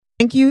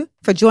Thank you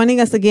for joining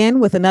us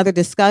again with another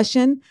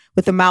discussion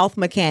with the Mouth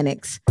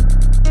Mechanics.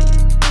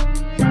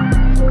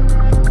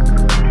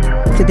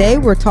 Today,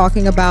 we're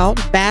talking about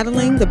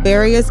battling the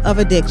barriers of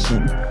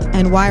addiction.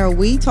 And why are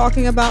we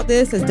talking about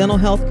this as dental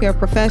healthcare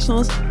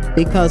professionals?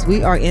 Because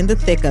we are in the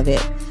thick of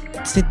it.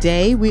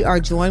 Today, we are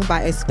joined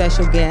by a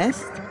special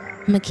guest,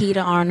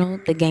 Makita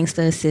Arnold, the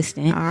gangster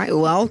assistant. All right,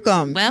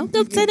 welcome.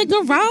 Welcome to the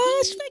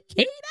garage,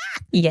 Makita.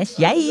 Yes.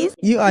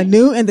 You are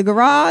new in the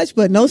garage,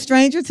 but no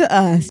stranger to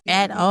us.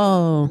 At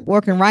all.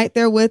 Working right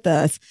there with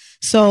us.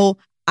 So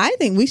I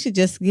think we should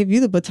just give you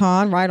the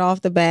baton right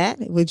off the bat.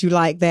 Would you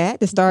like that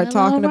to start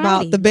talking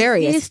about the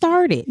barriers? Get it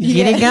started.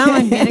 Get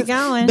it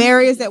going.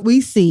 Barriers that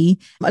we see.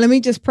 Let me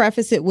just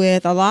preface it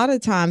with a lot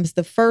of times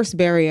the first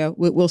barrier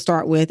we'll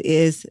start with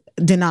is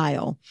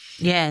denial.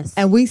 Yes.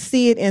 And we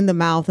see it in the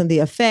mouth and the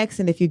effects.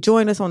 And if you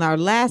join us on our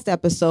last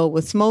episode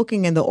with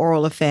smoking and the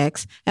oral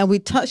effects, and we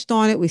touched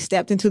on it, we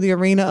stepped into the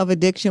arena of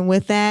addiction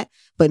with that,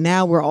 but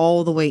now we're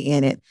all the way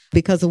in it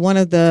because of one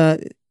of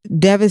the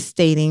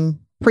devastating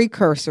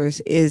precursors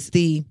is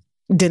the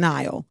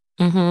denial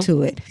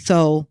to it.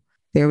 So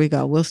there we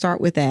go. We'll start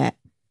with that.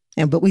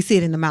 But we see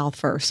it in the mouth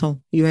first. So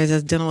you as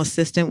a dental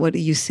assistant, what do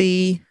you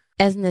see?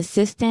 As an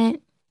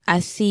assistant,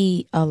 I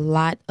see a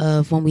lot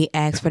of when we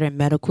ask for their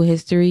medical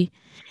history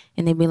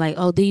and they be like,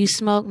 oh, do you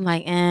smoke? I'm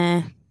like,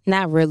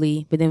 not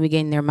really. But then we get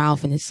in their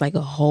mouth and it's like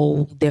a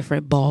whole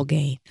different ball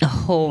game. A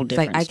whole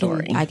different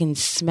story. I can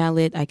smell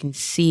it. I can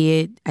see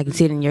it. I can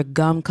see it in your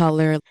gum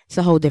color. It's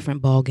a whole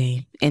different ball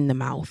game in the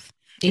mouth.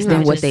 It's than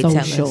not what just they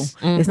social. tell us.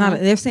 It's not.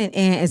 They're saying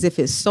as if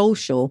it's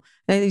social.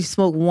 They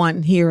smoke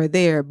one here or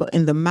there, but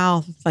in the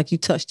mouth, like you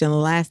touched in the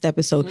last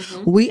episode,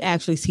 we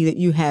actually see that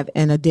you have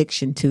an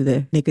addiction to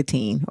the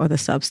nicotine or the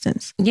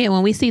substance. Yeah,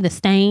 when we see the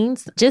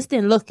stains, just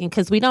in looking,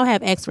 because we don't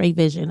have x-ray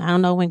vision. I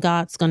don't know when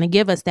God's going to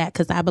give us that,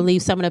 because I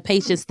believe some of the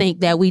patients think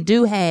that we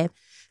do have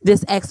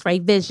this x-ray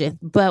vision.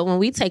 But when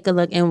we take a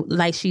look, and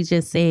like she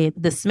just said,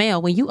 the smell,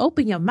 when you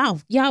open your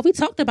mouth, y'all, we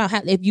talked about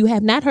how, if you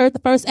have not heard the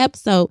first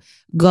episode,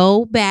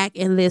 go back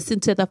and listen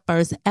to the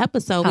first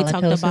episode. We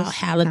talked about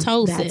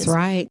halitosis. That's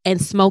right.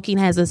 And smoking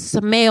has a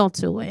smell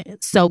to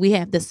it. So we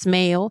have the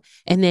smell,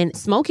 and then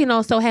smoking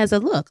also has a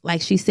look.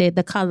 Like she said,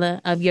 the color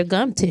of your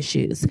gum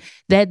tissues.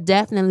 That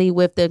definitely,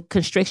 with the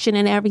constriction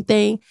and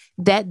everything,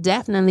 that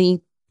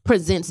definitely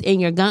presents in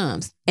your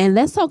gums. And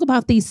let's talk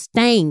about these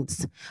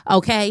stains,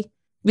 okay?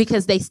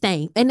 Because they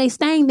stain, and they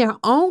stain their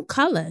own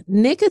color.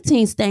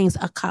 Nicotine stains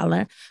a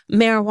color.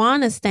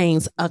 Marijuana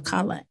stains a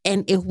color.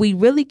 And if we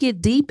really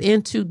get deep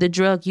into the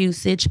drug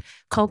usage,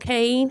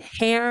 cocaine,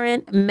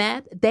 heroin,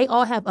 meth, they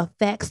all have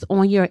effects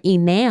on your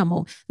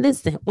enamel.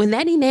 Listen, when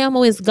that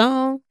enamel is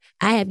gone,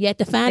 I have yet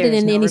to find it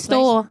in any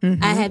store.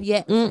 I have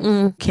yet,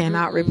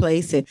 cannot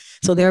replace it.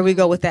 So there we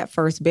go with that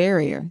first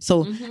barrier.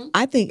 So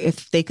I think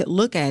if they could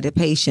look at it,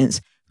 patients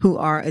who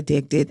are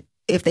addicted,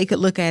 if they could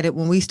look at it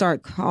when we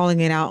start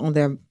calling it out on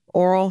their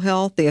oral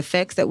health, the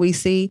effects that we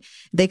see,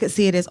 they could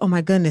see it as, oh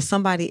my goodness,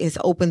 somebody has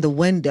opened the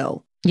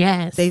window.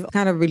 Yes. They've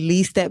kind of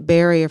released that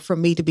barrier for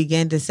me to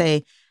begin to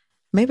say,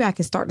 maybe I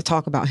can start to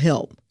talk about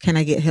help. Can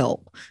I get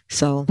help?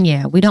 So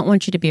yeah, we don't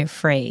want you to be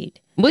afraid.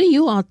 What do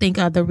you all think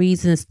are the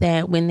reasons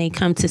that when they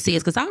come to see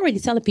us? Because I already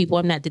telling people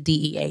I'm not the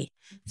DEA.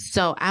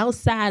 So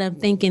outside of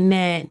thinking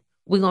that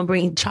we're going to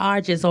bring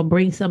charges or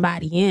bring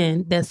somebody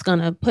in that's going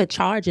to put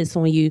charges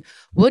on you,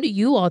 what do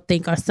you all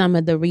think are some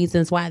of the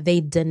reasons why they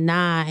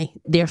deny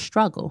their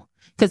struggle?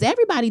 Because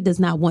everybody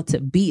does not want to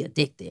be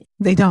addicted.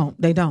 They don't.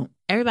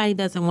 Everybody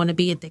doesn't want to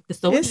be addicted.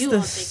 So it's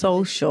the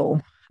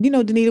social. You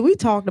know, Danita, we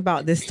talked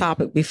about this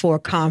topic before,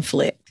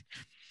 conflict.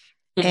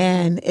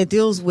 And it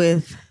deals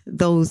with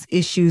those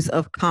issues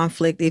of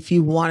conflict, if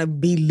you want to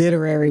be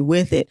literary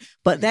with it.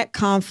 But that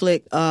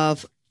conflict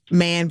of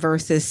man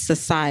versus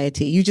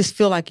society, you just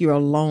feel like you're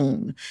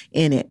alone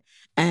in it.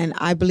 And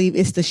I believe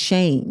it's the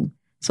shame.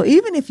 So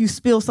even if you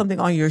spill something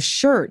on your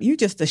shirt, you're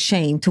just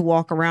ashamed to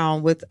walk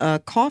around with a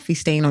coffee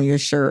stain on your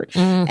shirt.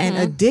 And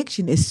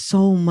addiction is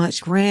so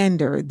much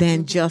grander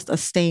than just a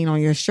stain on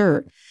your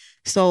shirt.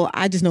 So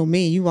I just know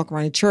me, you walk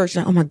around in church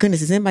and oh my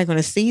goodness, is anybody going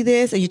to see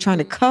this? And you're trying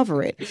to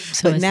cover it.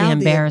 So but it's now the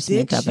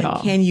embarrassment of it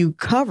all. Can you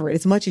cover it?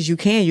 As much as you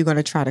can, you're going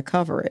to try to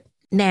cover it.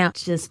 Now,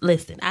 just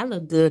listen, I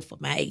look good for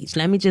my age.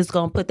 Let me just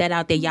go and put that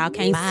out there. Y'all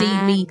can't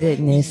see me.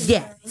 Goodness.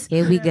 Yes.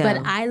 Here we go.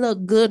 But I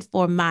look good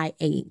for my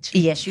age.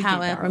 Yes, you do.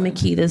 However,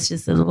 Makita's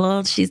just a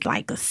little, she's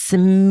like a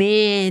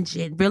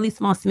smidget, really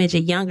small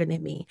smidget younger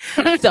than me.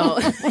 So.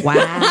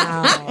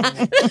 Wow.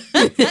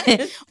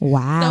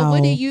 Wow.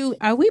 So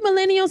are we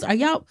millennials? Are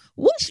y'all,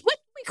 what do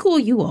we call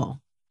you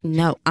all?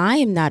 No, I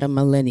am not a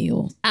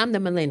millennial. I'm the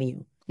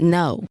millennial.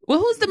 No. Well,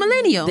 who's the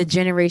millennial? The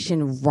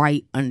generation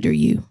right under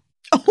you.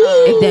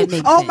 If that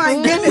makes sense. My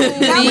goodness.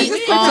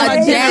 The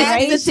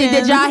audacity.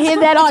 Did y'all hear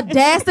that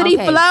audacity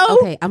flow?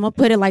 Okay, I'm going to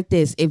put it like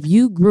this. If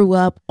you grew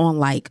up on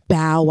like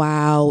Bow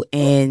Wow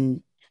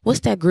and what's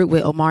that group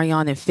with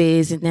Omarion and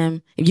Fizz and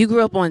them? If you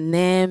grew up on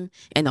them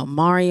and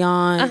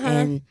Omarion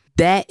and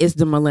that is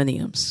the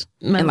millenniums.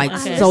 And like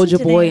Okay.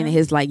 Soulja Boy in them.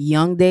 his like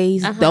young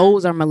days,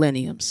 those are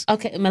millenniums.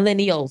 Okay,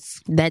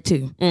 millennials. That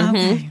too.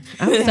 Okay.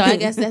 So I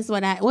guess that's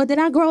what did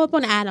I grow up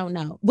on? I don't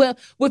know. Well,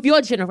 with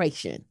your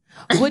generation,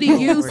 what do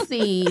you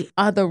see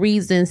are the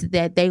reasons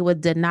that they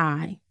would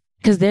deny?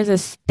 Because there's a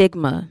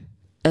stigma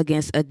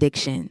against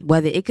addiction,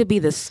 whether it could be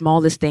the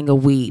smallest thing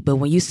of weed, but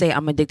when you say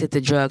I'm addicted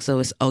to drugs, so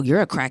it's, oh, you're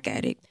a crack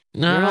addict,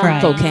 you're on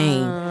Right.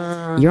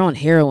 cocaine, you're on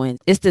heroin.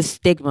 It's the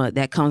stigma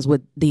that comes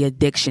with the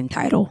addiction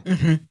title.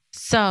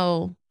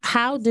 So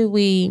how do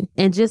we,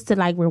 and just to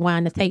like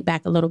rewind the tape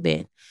back a little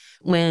bit,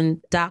 when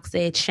Doc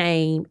said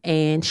shame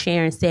and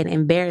Sharon said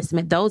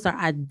embarrassment, those are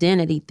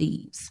identity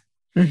thieves.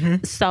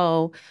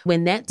 So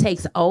when that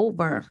takes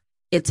over,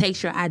 it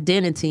takes your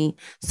identity.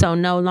 So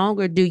no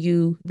longer do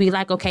you be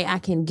like, okay, I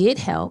can get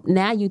help.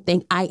 Now you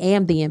think I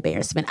am the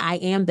embarrassment. I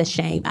am the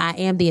shame. I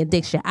am the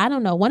addiction. I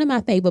don't know. One of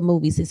my favorite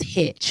movies is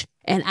Hitch.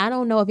 And I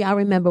don't know if y'all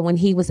remember when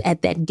he was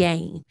at that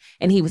game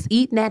and he was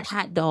eating that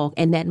hot dog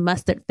and that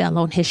mustard fell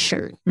on his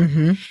shirt.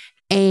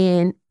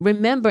 And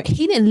remember,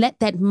 he didn't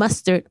let that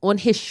mustard on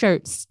his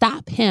shirt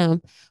stop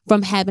him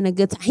from having a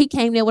good time. He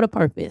came there with a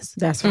purpose.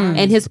 That's right.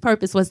 And his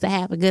purpose was to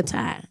have a good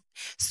time.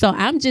 So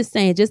I'm just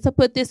saying, just to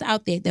put this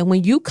out there, that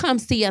when you come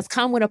see us,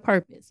 come with a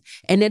purpose.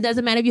 And it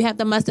doesn't matter if you have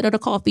the mustard or the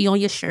coffee on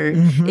your shirt.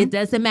 It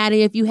doesn't matter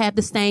if you have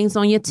the stains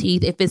on your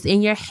teeth, if it's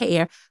in your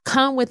hair.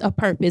 Come with a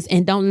purpose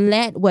and don't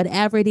let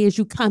whatever it is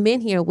you come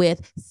in here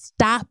with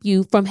stop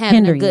you from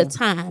having Hinder a good you.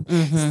 time.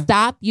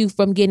 Stop you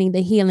from getting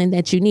the healing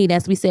that you need.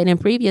 As we said in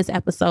previous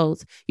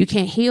episodes, you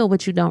can't heal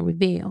what you don't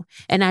reveal.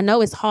 And I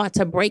know it's hard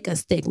to break a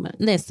stigma.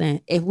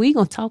 Listen, if we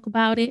going to talk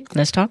about it,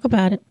 Let's talk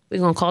about it. we're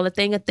going to call a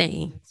thing a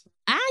thing.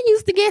 I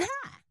used to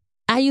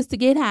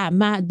get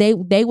high.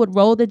 They would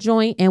roll the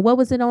joint, and what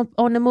was it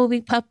on the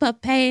movie Puff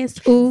Puff Pass?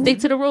 Stick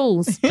to the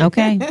rules.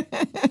 Okay.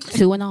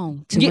 Two and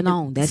on.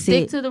 That's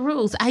Stick it. to the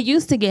rules. I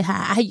used to get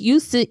high. I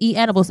used to eat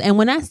edibles. And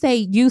when I say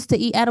used to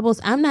eat edibles,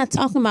 I'm not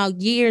talking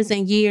about years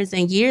and years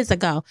and years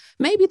ago.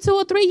 Maybe 2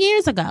 or 3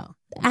 years ago.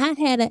 I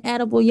had an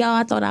edible, y'all.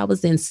 I thought I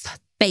was in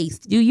space.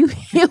 Do you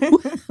hear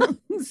what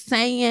I'm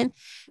saying?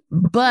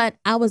 But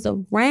I was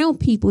around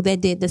people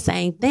that did the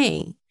same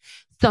thing.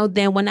 So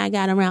then when I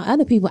got around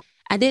other people,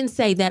 I didn't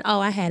say that, oh,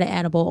 I had an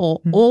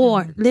edible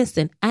or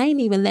listen, I ain't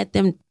even let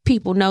them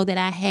people know that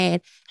I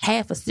had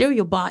half a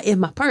cereal bar in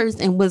my purse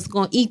and was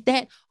going to eat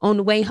that on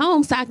the way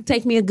home so I could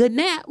take me a good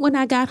nap when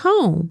I got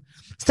home.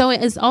 So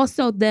it's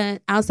also the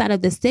outside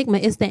of the stigma,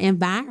 it's the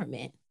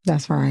environment.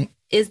 That's right.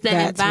 Is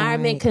the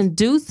environment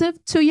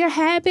conducive to your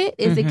habit?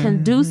 Is it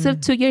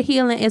conducive to your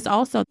healing? It's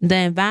also the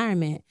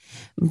environment.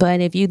 But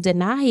if you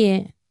deny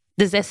it,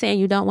 does that say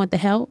you don't want the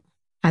help?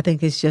 I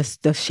think it's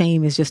just the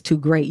shame is just too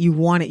great. You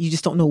want it, you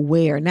just don't know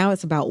where. Now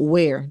it's about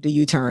where do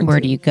you turn? Where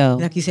to? do you go?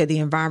 Like you said, the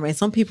environment.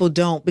 Some people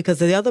don't because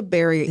the other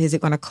barrier is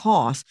it going to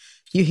cost.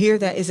 You hear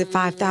that is it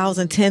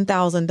 $5,000,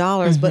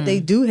 $10,000, but they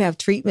do have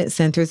treatment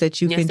centers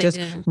that you can just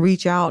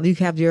reach out. You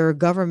have your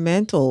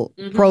governmental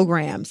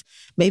programs,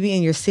 maybe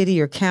in your city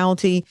or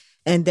county,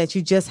 and that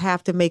you just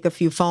have to make a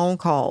few phone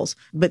calls.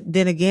 But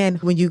then again,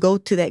 when you go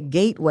to that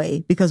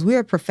gateway, because we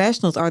are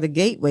professionals are the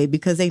gateway,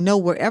 because they know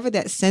wherever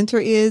that center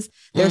is,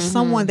 there's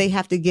someone they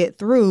have to get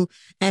through.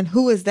 And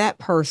who is that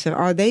person?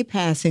 Are they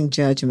passing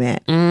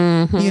judgment?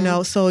 You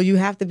know, so you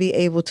have to be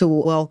able to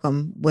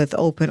welcome with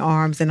open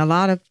arms. And a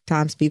lot of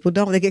times people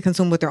don't. They get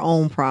consumed with their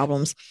own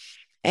problems.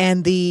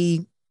 And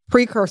the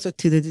precursor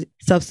to the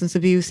substance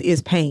abuse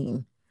is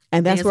pain.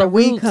 And that's where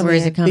we come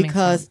in,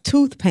 because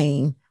tooth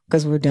pain,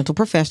 because we're dental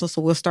professionals,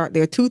 so we'll start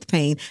there, tooth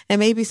pain, and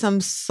maybe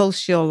some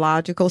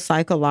sociological,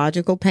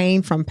 psychological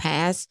pain from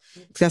past.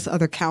 That's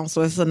other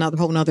counselors, another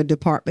whole other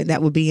department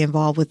that would be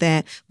involved with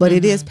that. But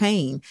it is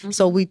pain.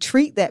 So we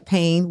treat that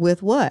pain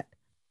with what?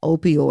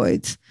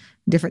 Opioids,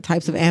 different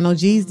types of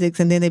analgesics,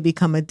 and then they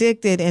become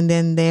addicted, and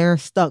then they're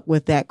stuck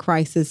with that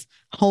crisis,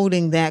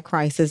 holding that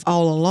crisis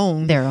all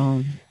alone. Their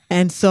own.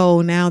 And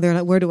so now they're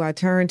like, where do I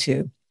turn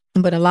to?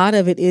 But a lot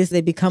of it is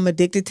they become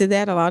addicted to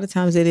that. A lot of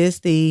times it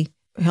is the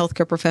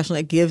healthcare professional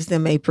that gives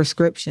them a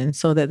prescription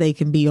so that they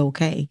can be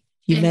okay.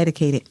 You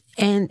medicate it.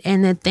 And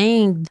the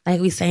thing,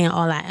 like we say in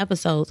all our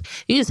episodes,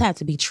 you just have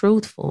to be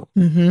truthful.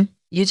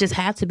 You just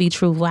have to be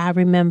truthful. I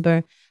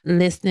remember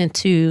listening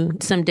to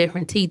some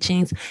different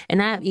teachings,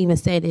 and I've even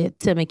said it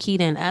to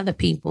Makita and other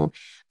people.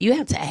 You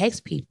have to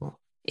ask people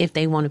if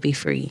they want to be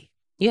free.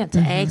 You have to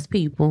ask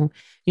people,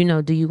 you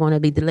know, do you want to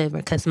be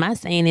delivered? Because my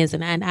saying is,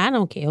 and I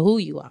don't care who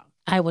you are,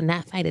 I will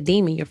not fight a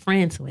demon you're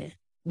friends with.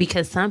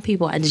 Because some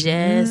people are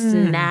just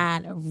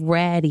not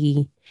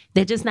ready.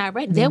 They're just not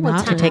ready. There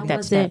was time take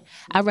that step.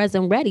 I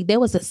wasn't ready. There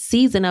was a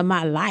season of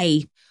my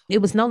life.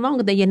 It was no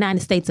longer the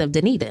United States of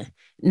Danita.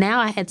 Now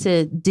I had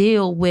to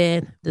deal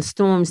with the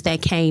storms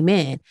that came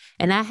in.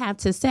 And I have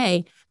to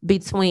say,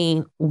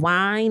 between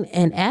wine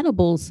and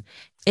edibles,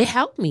 it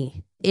helped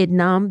me. It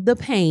numbed the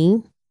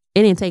pain.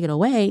 It didn't take it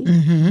away,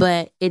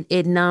 but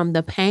it numbed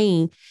the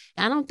pain.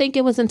 I don't think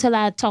it was until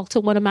I talked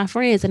to one of my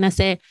friends and I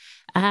said,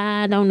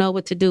 I don't know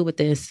what to do with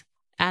this.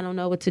 I don't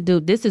know what to do.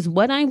 This is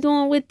what I'm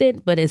doing with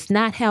it, but it's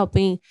not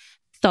helping.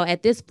 So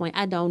at this point,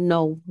 I don't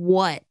know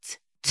what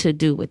to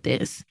do with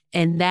this.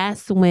 And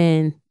that's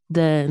when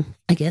I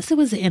guess it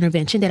was an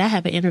intervention. Did I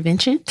have an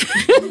intervention?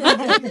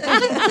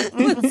 I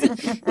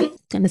was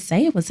going to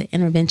say it was an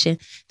intervention.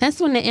 That's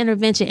when the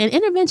intervention, and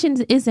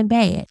intervention isn't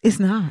bad. It's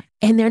not.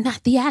 And they're not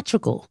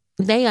theatrical.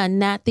 They are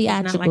not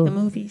theatrical. Not like the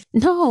movies?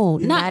 No,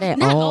 not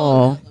at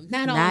all.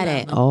 Not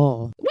at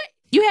all. Wait,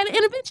 you had an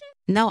intervention?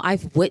 No,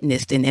 I've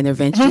witnessed an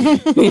intervention.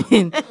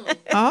 Sweet.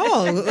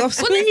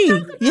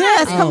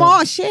 Yes, come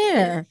on,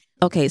 share.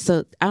 Okay,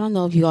 so I don't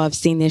know if you all have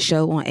seen this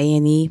show on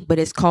A&E, but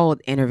it's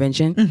called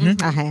Intervention.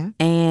 Mm-hmm, I have.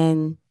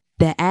 And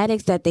the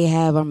addicts that they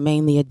have are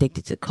mainly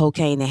addicted to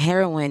cocaine and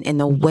heroin. And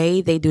the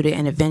way they do the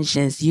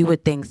interventions, you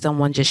would think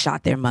someone just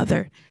shot their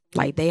mother.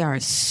 Like, they are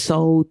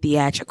so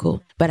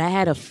theatrical. But I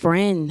had a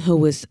friend who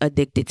was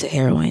addicted to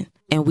heroin,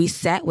 and we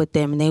sat with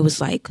them, and they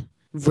was like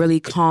really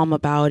calm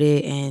about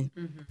it. And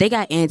they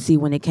got antsy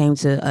when it came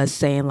to us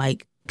saying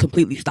like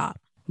completely stop.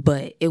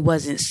 But it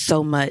wasn't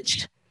so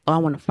much, oh, I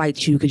want to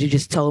fight you because you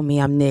just told me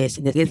I'm this.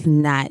 And it's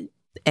not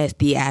as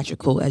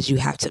theatrical as you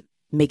have to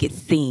make it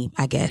seem,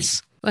 I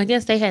guess. Well, I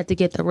guess they had to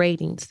get the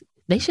ratings.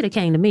 They should have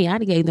came to me.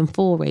 I'd have gave them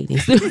full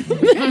ratings.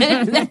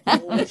 I'd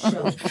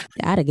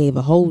have gave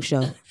a whole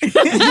show.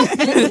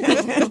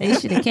 They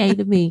should have came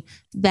to me.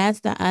 That's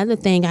the other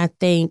thing I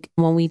think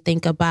when we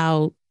think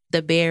about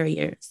the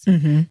barriers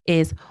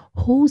is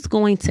who's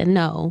going to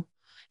know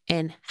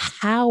and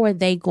how are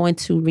they going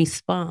to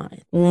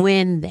respond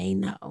when they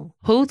know?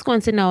 Who's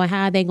going to know and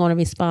how are they going to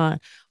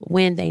respond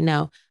when they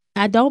know?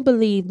 I don't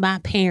believe my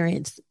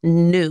parents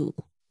knew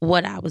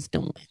what I was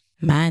doing.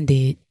 Mine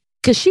did.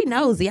 Because she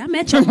nosy. I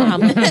met your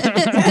mama.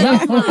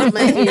 Your mama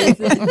is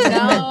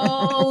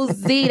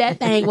nosy. That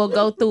thing will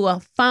go through a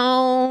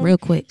phone. Real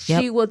quick.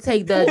 She will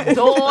take the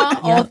door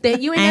off there.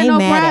 You ain't got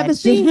no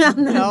privacy.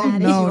 No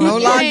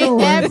lock.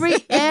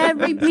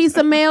 Every piece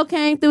of mail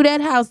came through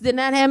that house did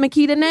not have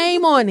Makita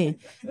name on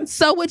it.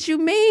 So what you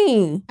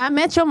mean? I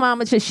met your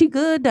mama. She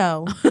good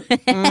though.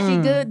 She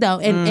good though.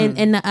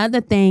 And the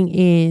other thing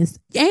is,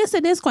 answer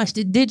this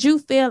question. Did you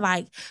feel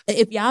like,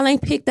 if y'all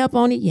ain't picked up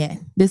on it yet,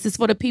 this is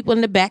for the people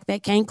in the back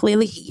that can't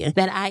clearly hear,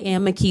 that I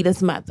am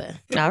Makita's mother.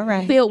 All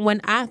right.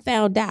 When I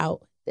found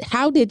out,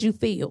 how did you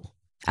feel?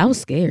 I was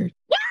scared.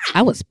 Why?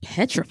 I was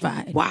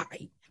petrified. Why?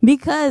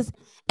 Because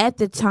at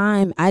the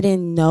time, I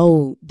didn't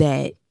know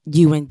that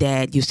you and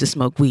Dad used to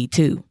smoke weed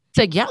too.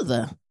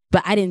 Together.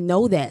 But I didn't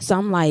know that. So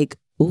I'm like,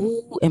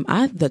 ooh, am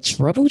I the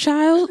trouble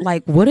child?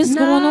 Like, what is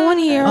going on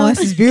here? Oh, this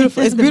is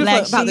beautiful. It's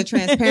beautiful about the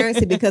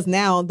transparency because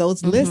now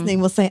those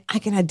listening will say, I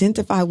can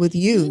identify with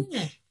you.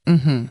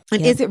 And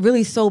is it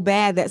really so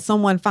bad that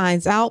someone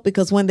finds out?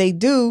 Because when they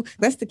do,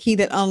 that's the key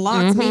that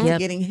unlocks me to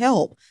getting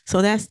help.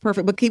 So that's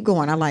perfect. But keep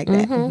going. I like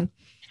that.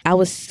 I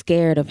was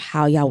scared of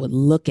how y'all would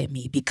look at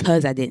me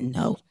because I didn't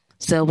know.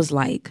 So it was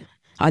like,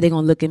 are they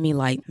going to look at me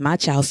like my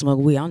child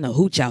smoked weed? I don't know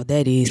who child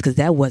that is because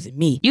that wasn't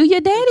me. You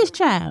your daddy's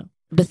child.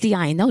 But see,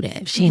 I ain't know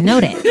that. She ain't know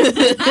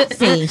that.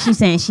 See, she's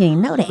saying she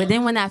ain't know that. But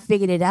then when I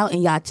figured it out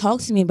and y'all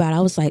talked to me about it,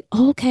 I was like,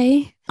 oh,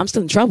 okay, I'm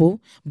still in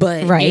trouble.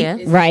 But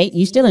right.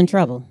 You still in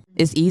trouble.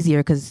 It's easier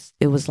because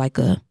it was like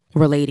a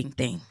relating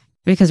thing.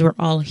 Because we're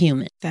all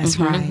human. That's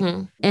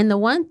right. And the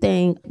one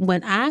thing,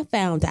 when I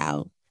found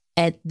out,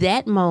 at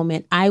that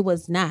moment, I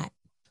was not.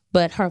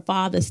 But her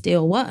father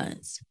still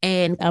was.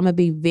 And I'm going to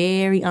be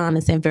very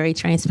honest and very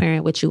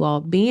transparent with you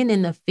all. Being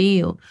in the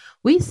field,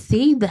 we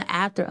see the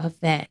after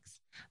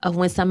effects of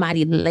when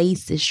somebody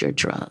laces your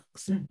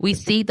drugs. We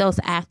see those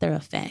after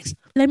effects.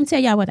 Let me tell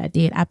y'all what I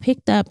did. I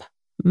picked up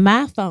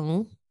my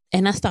phone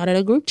and I started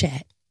a group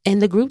chat.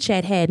 And the group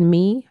chat had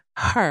me,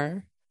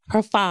 her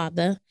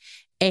father,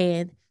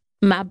 and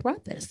my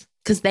brothers,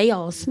 because they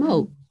all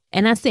smoke.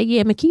 And I said,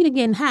 yeah, Makita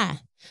getting high.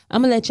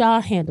 I'm going to let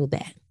y'all handle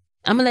that.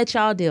 I'm going to let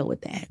y'all deal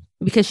with that.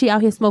 Because she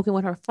out here smoking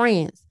with her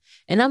friends.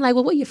 And I'm like,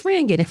 well, where your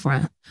friend get it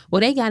from?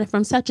 Well, they got it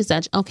from such and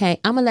such. Okay,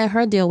 I'm going to let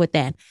her deal with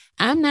that.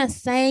 I'm not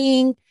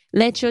saying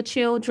let your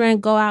children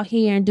go out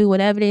here and do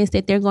whatever it is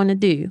that they're going to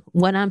do.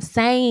 What I'm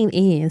saying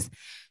is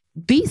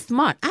be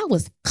smart. I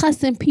was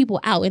cussing people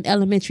out in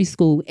elementary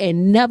school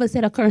and never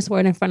said a curse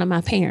word in front of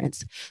my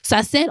parents. So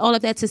I said all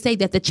of that to say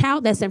that the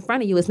child that's in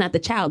front of you is not the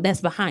child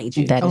that's behind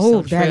you. That is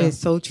so true. That is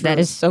so true. That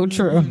is so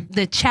true.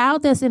 The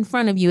child that's in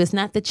front of you is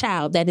not the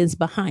child that is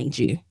behind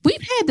you.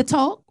 We've had to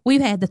talk.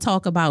 We've had to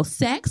talk about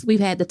sex. We've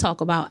had to talk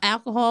about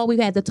alcohol. We've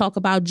had to talk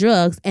about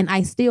drugs. And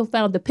I still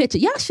found the picture.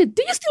 Do you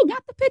still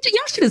got the picture?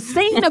 Y'all should have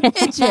seen the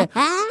picture.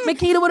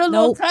 Makita with a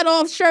little cut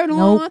off shirt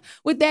on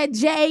with that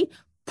J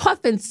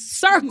puffing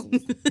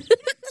circles.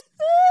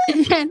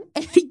 and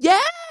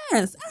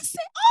yes, I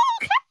said, oh,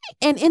 okay.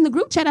 And in the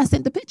group chat, I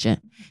sent the picture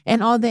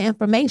and all the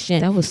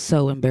information. That was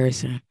so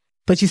embarrassing.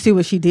 But you see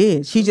what she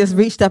did. She just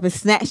reached up and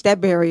snatched that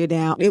barrier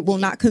down. It will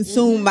not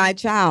consume my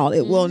child.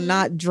 It will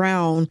not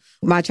drown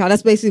my child.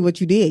 That's basically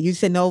what you did. You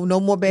said, no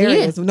more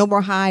barriers, no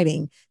more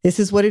hiding. This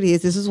is what it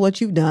is. This is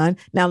what you've done.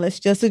 Now let's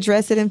just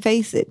address it and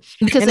face it.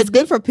 Because it's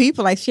good for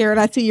people. Like, share it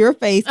out to your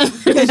face.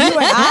 Because you and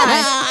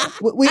I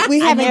We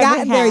haven't never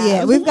gotten there yet.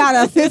 have. We've got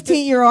a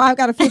 15-year-old. I've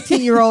got a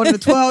 15-year-old and a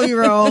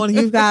 12-year-old, and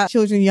you've got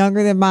children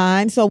younger than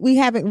mine. So we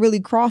haven't really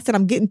crossed it.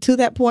 I'm getting to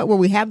that point where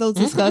we have those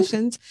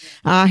discussions.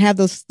 I have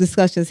those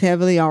discussions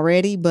heavily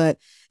already, but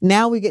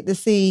now we get to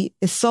see.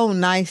 It's so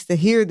nice to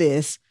hear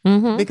this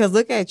because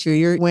look at you.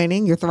 You're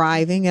winning. You're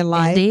thriving in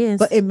life. It is.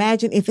 But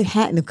imagine if it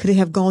hadn't. Could it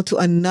have gone to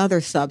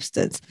another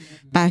substance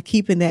by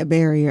keeping that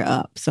barrier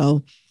up?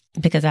 So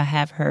Because I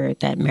have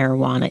heard that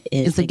marijuana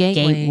is It's a the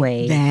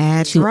gateway.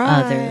 that's to right.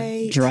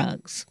 other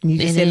drugs. You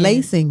just It said is.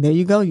 lacing. There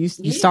you go. You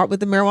start with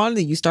the marijuana,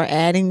 then you start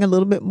adding a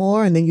little bit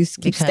more, and then you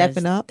keep Because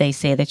stepping up. They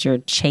say that you're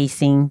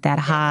chasing that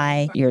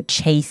high. You're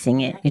chasing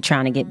it. You're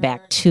trying to get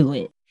back to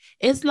it.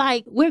 It's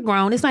like we're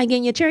grown. It's like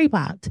getting your cherry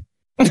popped.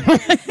 It's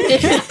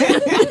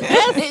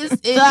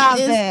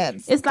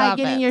like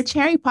getting your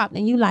cherry popped,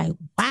 and you like,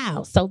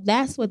 wow. So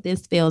that's what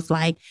this feels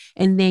like.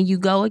 And then you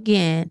go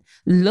again.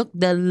 Look,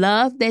 the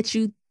love that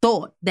you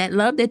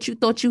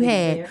thought you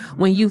had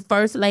when you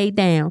first laid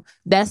down.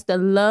 That's the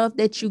love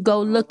that you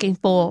go looking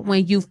for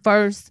when you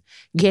first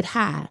get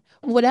high.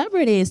 Whatever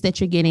it is that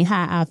you're getting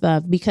high off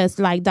of, because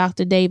like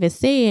Dr. Davis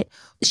said,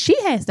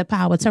 she has the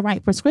power to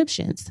write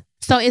prescriptions.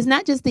 So it's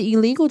not just the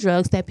illegal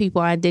drugs that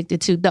people are addicted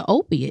to, the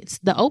opiates,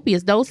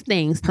 those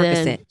things.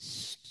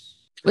 Percocet.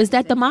 Is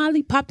that the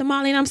Molly? Pop the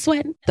Molly and I'm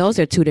sweating? Those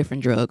are two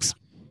different drugs.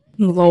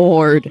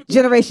 Lord.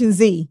 Generation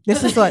Z.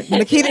 This is what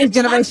Nikita is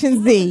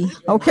Generation Z.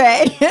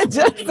 Okay,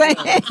 just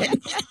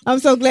saying. I'm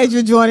so glad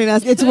you're joining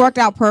us. It's worked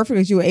out perfect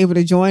that you were able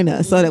to join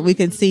us so that we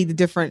can see the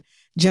different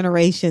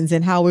generations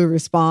and how we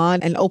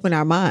respond and open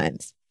our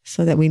minds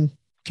so that we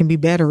can be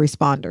better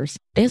responders.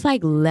 There's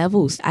like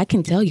levels. I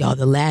can tell y'all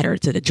the ladder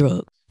to the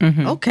drug.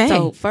 Okay.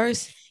 So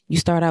first, you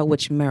start out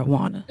with your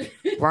marijuana,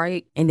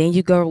 right? And then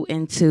you go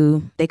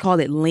into, they call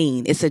it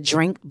lean. It's a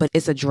drink, but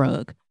it's a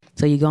drug.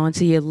 So you go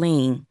into your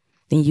lean,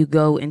 then you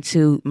go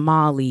into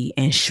Molly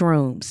and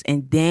shrooms,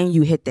 and then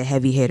you hit the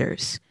heavy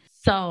hitters.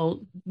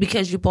 So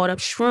because you brought up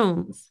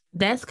shrooms,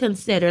 that's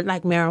considered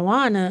like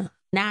marijuana,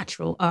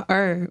 natural, a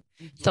herb.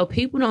 So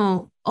people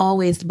don't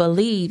always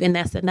believe, and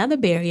that's another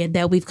barrier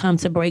that we've come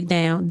to break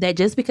down, that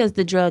just because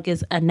the drug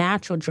is a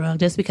natural drug,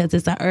 just because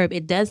it's a herb,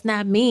 it does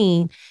not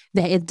mean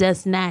that it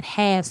does not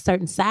have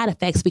certain side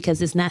effects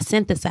because it's not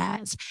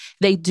synthesized.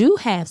 They do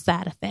have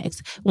side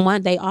effects.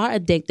 One, they are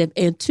addictive,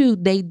 and two,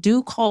 they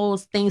do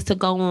cause things to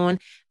go on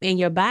in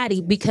your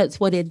body because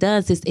what it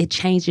does is it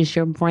changes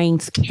your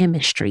brain's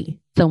chemistry.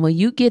 So when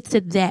you get to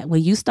that,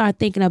 when you start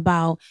thinking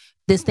about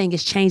this thing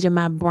is changing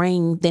my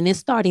brain, then it's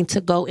starting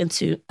to go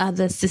into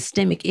other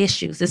systemic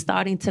issues. It's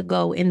starting to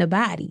go in the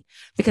body.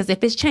 Because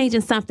if it's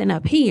changing something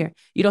up here,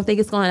 you don't think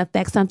it's going to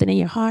affect something in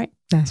your heart?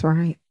 That's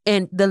right.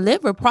 And the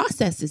liver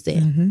processes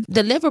it.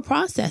 The liver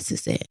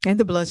processes it. And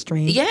the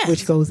bloodstream, Yes.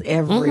 which goes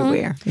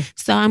everywhere.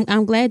 So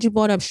I'm glad you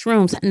brought up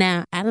shrooms.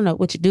 Now, I don't know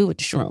what you do with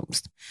the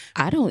shrooms.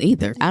 I don't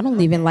either. I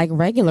don't even like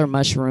regular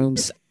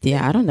mushrooms.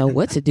 Yeah, I don't know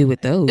what to do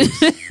with those.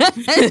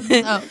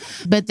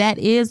 But that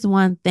is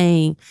one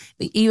thing,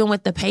 even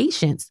with the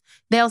patients,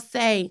 they'll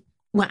say,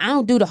 well, I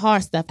don't do the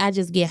hard stuff. I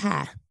just get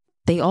high.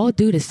 They all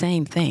do the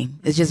same thing.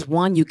 It's just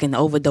one you can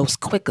overdose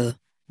quicker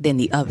than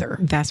the other.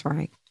 That's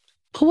right.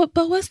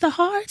 But what's the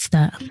hard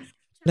stuff?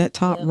 That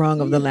top rung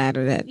of the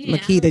ladder that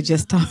Makita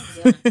just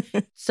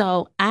talked.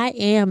 So I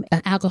am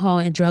an alcohol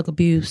and drug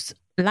abuse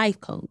life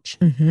coach.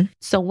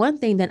 So one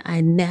thing that I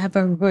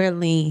never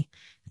really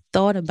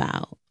thought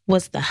about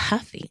was the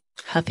huffing.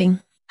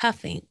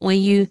 Huffing.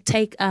 When you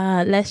take,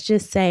 let's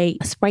just say,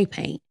 a spray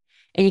paint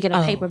and you get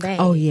a paper bag.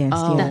 Oh, yes.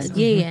 yes.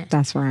 Yeah.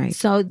 That's right.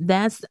 So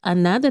that's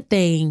another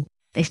thing.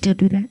 They still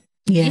do that?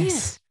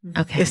 Yes.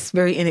 Okay. It's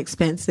very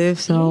inexpensive.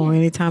 So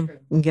anytime you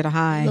can get a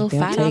high, Little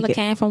they'll $5 take it.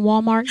 can from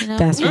Walmart, you know?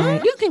 That's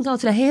right. You can go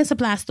to the hair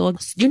supply store,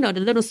 you know, the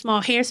little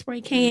small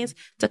hairspray cans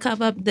to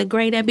cover up the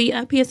gray that be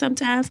up here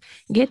sometimes.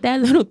 Get that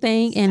little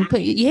thing and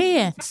put,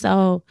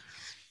 So,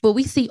 but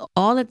we see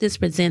all of this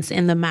presents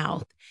in the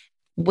mouth.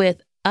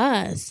 With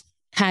us,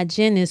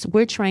 hygienists,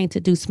 we're trained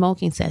to do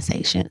smoking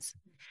cessations.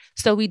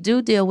 So we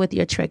do deal with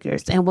your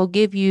triggers and we'll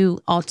give you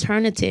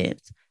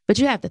alternatives, but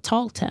you have to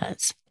talk to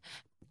us.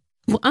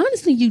 Well,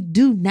 honestly, you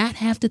do not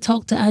have to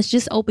talk to us.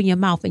 Just open your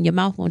mouth and your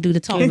mouth won't do the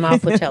talking. Your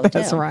mouth will tell.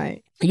 That's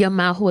right. Your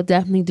mouth will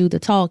definitely do the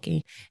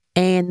talking.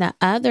 And the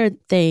other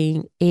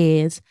thing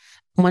is,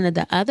 one of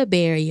the other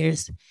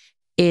barriers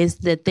is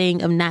the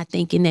thing of not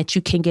thinking that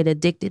you can get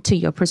addicted to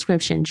your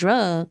prescription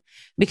drug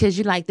because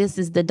you're like, this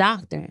is the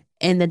doctor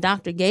and the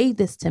doctor gave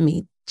this to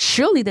me.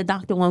 Surely the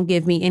doctor won't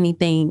give me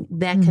anything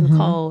that can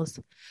cause.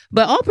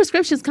 But all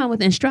prescriptions come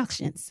with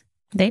instructions.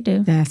 They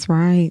do. That's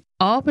right.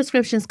 All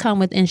prescriptions come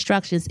with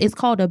instructions. It's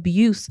called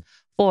abuse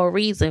for a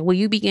reason. When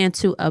you begin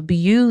to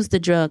abuse the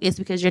drug, it's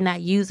because you're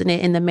not using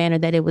it in the manner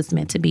that it was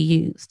meant to be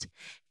used.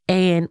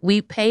 And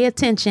we pay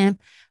attention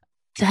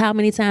to how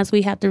many times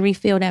we have to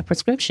refill that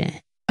prescription.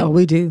 Oh,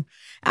 we do.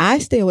 I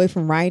stay away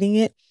from writing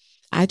it.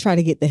 I try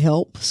to get the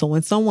help. So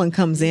when someone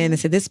comes in and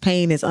says, this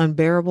pain is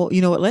unbearable,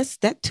 you know what,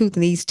 that tooth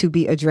needs to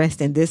be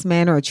addressed in this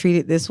manner or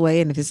treated this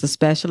way. And if it's a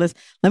specialist,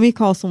 let me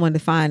call someone to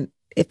find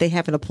if they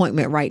have an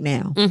appointment right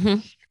now.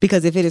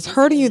 Because if it is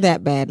hurting you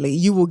that badly,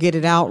 you will get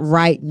it out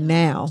right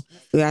now.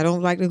 I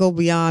don't like to go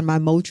beyond my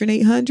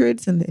Motrin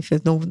 800s. And if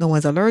no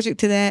one's allergic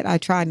to that, I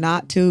try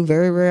not to.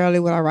 Very rarely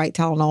will I write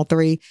Tylenol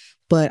 3.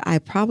 But I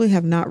probably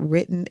have not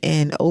written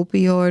an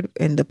opioid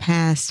in the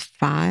past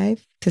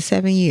 5 to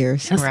 7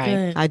 years. That's Right.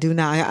 good. I do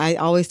not. I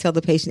always tell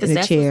the patient in the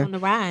That's chair. what's on the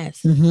rise.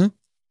 Mm-hmm.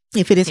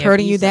 If it is Yeah,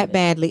 hurting you you said that it.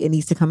 badly, it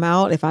needs to come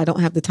out. If I don't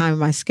have the time in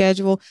my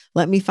schedule,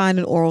 let me find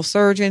an oral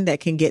surgeon that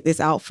can get this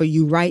out for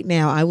you right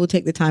now. I will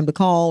take the time to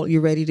call.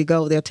 You're ready to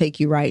go. They'll take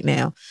you right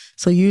now.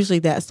 So usually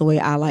that's the way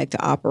I like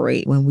to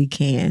operate when we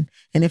can.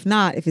 And if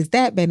not, if it's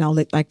that bad, I'll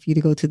like for you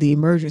to go to the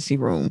emergency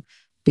room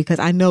because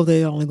I know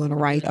they're only going to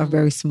write a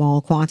very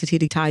small quantity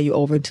to tie you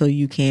over until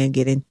you can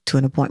get into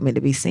an appointment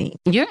to be seen.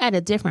 You're at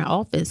a different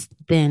office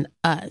than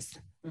us.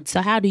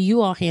 So how do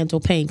you all handle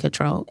pain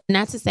control?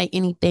 Not to say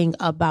anything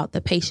about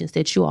the patients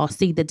that you all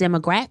see. The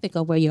demographic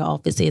of where your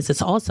office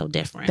is also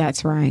different.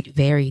 That's right.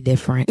 Very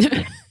different.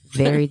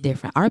 Very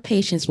different. Our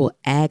patients will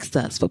ask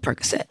us for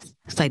Percocets.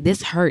 It's like,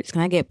 this hurts.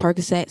 Can I get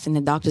Percocets? And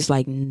the doctor's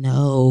like,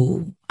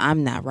 no,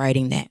 I'm not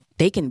writing that.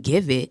 They can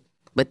give it,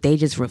 but they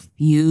just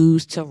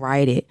refuse to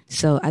write it.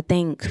 So I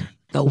think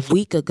a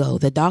week ago,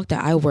 the doctor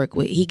I work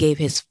with, he gave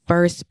his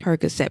first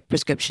Percocet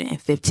prescription in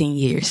 15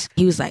 years.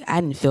 He was like,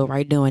 I didn't feel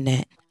right doing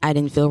that. I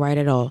didn't feel right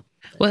at all.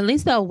 Well, at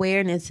least the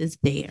awareness is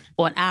there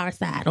on our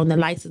side, on the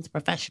licensed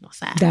professional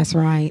side. That's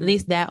right. At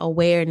least that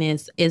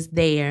awareness is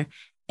there.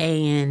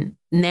 And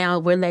now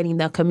we're letting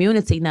the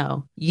community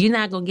know you're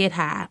not going to get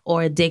high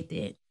or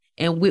addicted.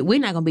 And we're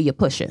not going to be your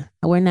pusher.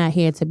 We're not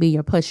here to be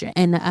your pusher.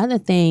 And the other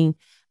thing,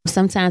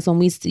 sometimes when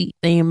we see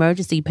the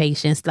emergency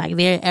patients, like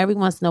there, every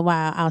once in a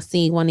while, I'll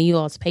see one of you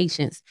all's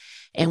patients.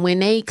 And when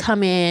they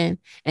come in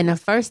and the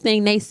first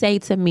thing they say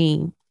to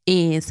me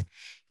is,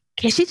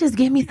 can she just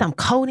give me some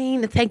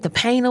codeine to take the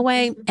pain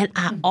away? And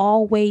I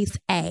always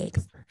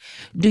ask,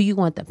 do you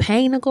want the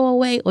pain to go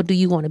away or do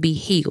you want to be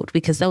healed?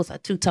 Because those are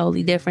two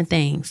totally different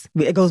things.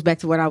 It goes back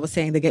to what I was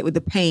saying to get with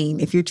the pain.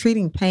 If you're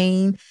treating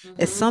pain,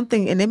 it's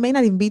something, and it may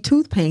not even be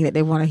tooth pain that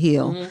they want to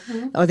heal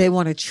or they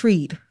want to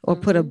treat or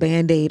put a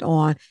Band-Aid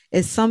on.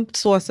 It's some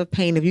source of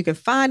pain. If you can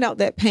find out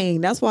that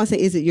pain, that's why I say,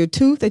 is it your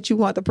tooth that you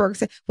want the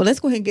Percocet? Well, let's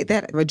go ahead and get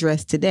that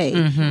addressed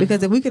today.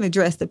 Because if we can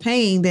address the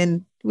pain,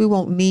 then we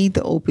won't need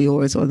the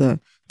opioids or the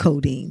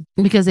codeine.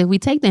 Because if we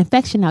take the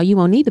infection out, you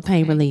won't need the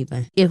pain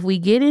reliever. If we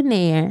get in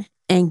there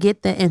and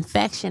get the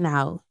infection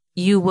out,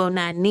 you will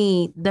not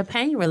need the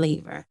pain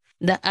reliever.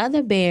 The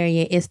other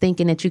barrier is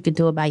thinking that you could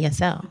do it by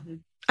yourself.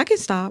 I can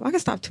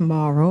stop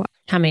tomorrow.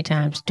 How many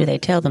times do they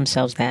tell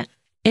themselves that?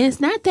 And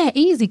it's not that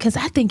easy because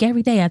I think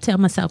every day I tell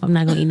myself I'm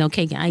not going to eat no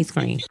cake and ice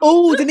cream.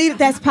 Oh, Danita,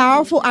 that's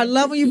powerful. I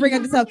love when you bring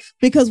up this up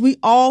because we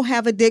all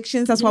have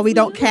addictions. That's why we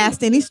don't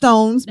cast any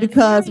stones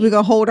because we're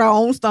going to hold our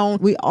own stone.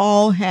 We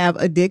all have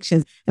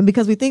addictions. And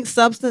because we think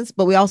substance,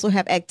 but we also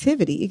have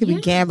activity. It could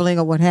be gambling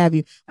or what have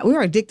you.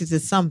 We're addicted to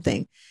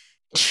something.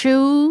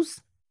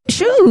 Shoes.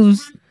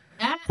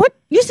 What?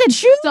 You said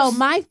shoes? So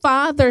my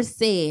father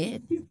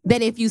said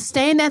that if you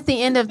stand at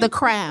the end of the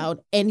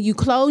crowd and you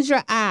close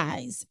your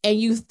eyes and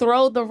you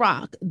throw the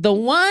rock, the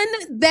one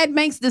that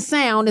makes the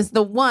sound is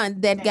the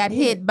one that got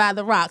hit by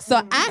the rock. So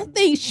I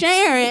think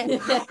Sharon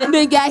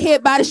then got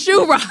hit by the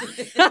shoe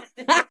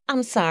rock.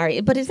 I'm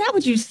sorry, but is that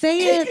what you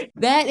said?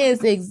 That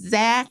is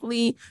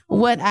exactly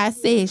what I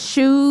said.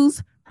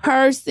 Shoes,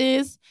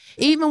 purses,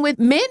 even with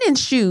men in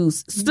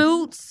shoes,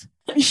 suits.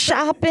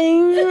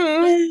 Shopping.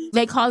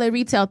 They call it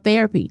retail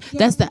therapy.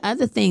 That's the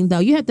other thing, though.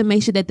 You have to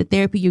make sure that the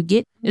therapy you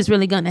get is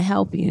really going to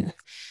help you.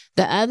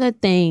 The other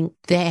thing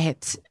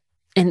that,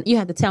 and you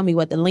have to tell me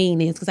what the lean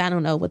is because I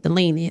don't know what the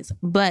lean is.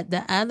 But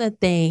the other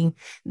thing,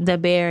 the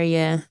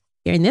barrier,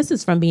 and this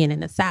is from being in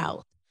the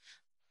South,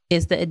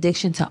 is the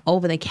addiction to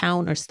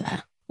over-the-counter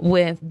stuff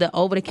with the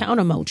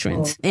over-the-counter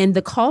Motrins and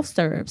the cough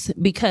syrups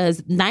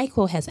because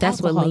NyQuil has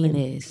That's what alcohol lean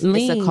in it. is.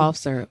 Lean. It's a cough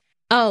syrup.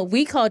 Oh,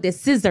 we called it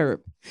scissor.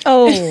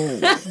 Oh,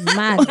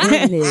 My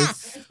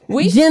goodness.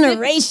 We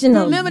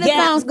generational. remember the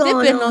gaps song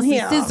going "Sipping on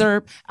here.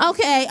 Scissor."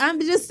 Okay,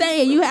 I'm just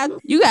saying you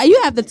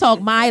have to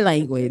talk my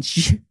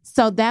language.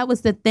 So that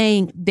was the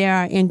thing. There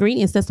are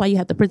ingredients. That's why you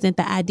have to present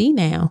the ID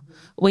now.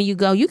 When you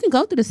go, you can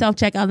go through the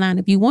self-checkout line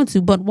if you want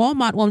to, but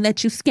Walmart won't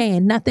let you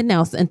scan nothing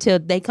else until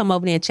they come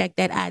over there and check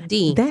that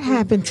ID. That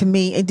happened to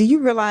me. And do you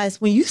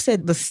realize when you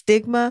said the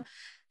stigma,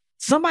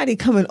 somebody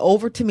coming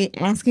over to me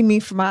asking me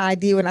for my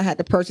ID when I had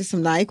to purchase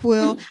some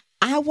NyQuil,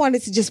 I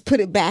wanted to just put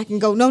it back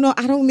and go, no,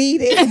 I don't need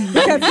it.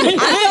 Because I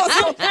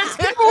know,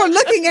 so people were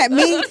looking at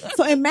me.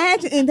 So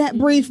imagine in that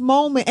brief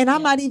moment, and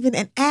I'm not even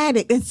an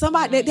addict, and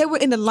somebody, they were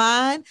in the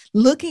line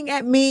looking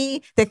at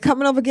me, they're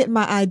coming over getting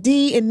my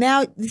ID, and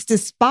now it's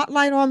this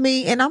spotlight on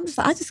me, and I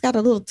just got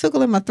a little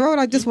tickle in my throat.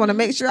 I just want to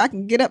make sure I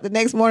can get up the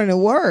next morning to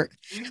work.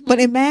 But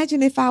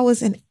imagine if I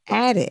was an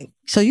addict.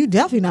 So you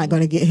definitely not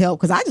going to get help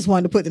because I just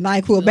wanted to put the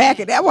NyQuil back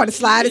and I want to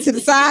slide it to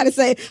the side and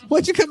say,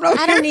 what you coming over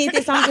I don't need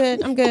this.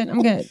 I'm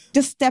good.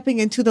 Just stepping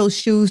into those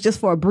shoes just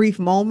for a brief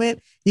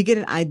moment, you get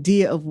an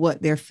idea of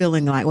what they're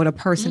feeling like, what a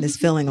person is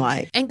feeling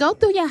like. And go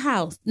through your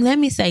house. Let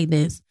me say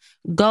this.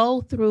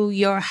 Go through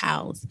your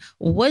house.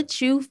 What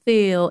you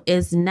feel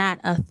is not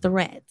a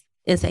threat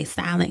is a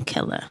silent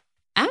killer.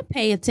 I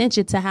pay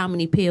attention to how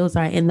many pills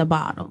are in the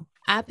bottle.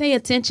 I pay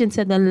attention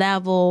to the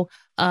level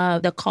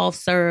of the cough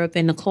syrup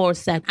and the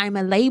Chloraseptic. I'm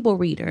a label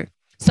reader.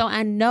 So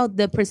I know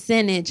the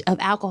percentage of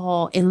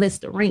alcohol in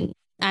Listerine.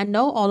 I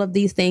know all of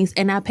these things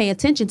and I pay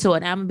attention to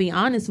it. I'm going to be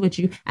honest with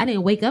you. I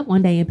didn't wake up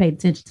one day and pay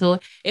attention to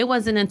it. It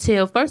wasn't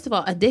until, first of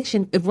all,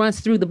 addiction, it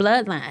runs through the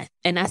bloodline.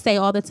 And I say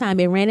all the time,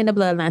 it ran in the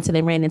bloodline till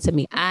it ran into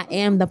me. I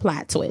am the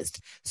plot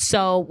twist.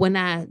 So when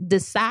I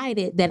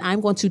decided that I'm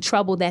going to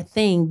trouble that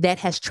thing that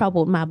has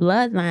troubled my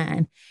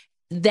bloodline,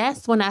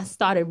 that's when I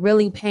started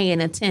really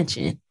paying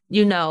attention,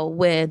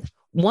 with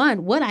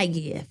one, what I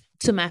give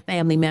to my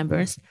family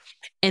members.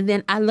 And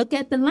then I look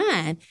at the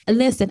line and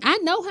listen, I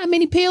know how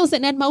many pills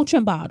in that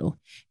Motrin bottle.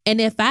 And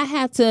if I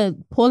have to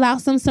pull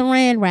out some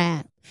saran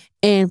wrap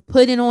and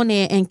put it on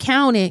there and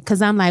count it,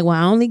 because I'm like, well,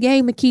 I only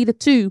gave Makita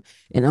 2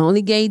 and I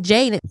only gave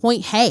Jada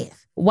 0.5.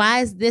 Why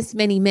is this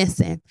many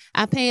missing?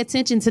 I pay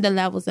attention to the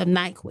levels of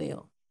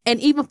NyQuil. And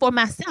even for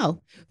myself,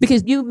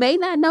 because you may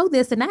not know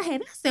this. And I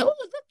said, oh,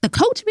 look, the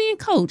coach being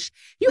coached.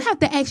 You have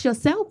to ask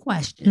yourself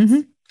questions.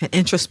 Mm-hmm. An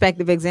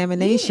introspective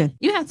examination.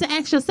 Yeah, you have to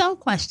ask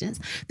yourself questions.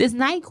 This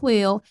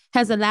NyQuil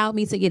has allowed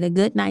me to get a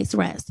good night's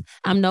rest.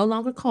 I'm no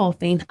longer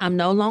coughing. I'm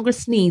no longer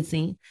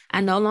sneezing. I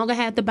no longer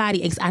have the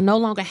body aches. I no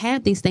longer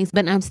have these things,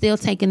 but I'm still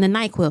taking the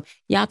NyQuil.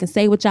 Y'all can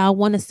say what y'all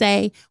want to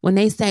say. When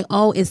they say,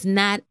 oh, it's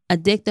not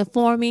addictive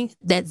for me,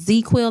 that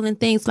ZQuil and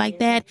things like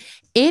that,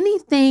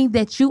 anything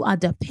that you are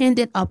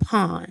dependent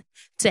upon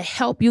to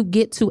help you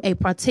get to a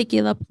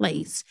particular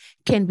place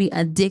can be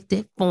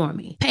addictive for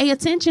me. Pay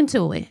attention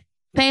to it.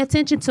 Pay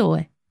attention to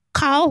it.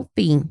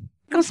 Coffee.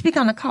 Don't speak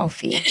on the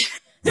coffee.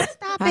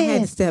 Stop I had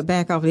to it. step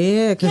back off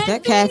there because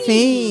that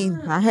caffeine,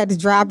 I had to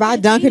drive by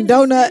Dunkin'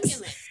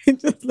 Donuts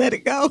and just let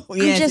it go. I'm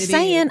just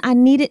saying, I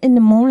need it in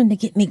the morning to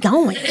get me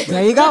going.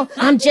 There you go.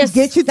 I'm just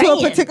get you to a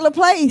saying. particular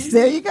place.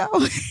 There you go.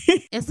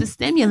 It's a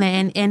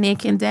stimulant and it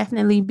can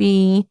definitely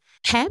be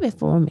habit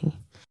for me.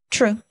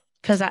 True.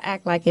 Because I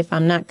act like if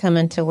I'm not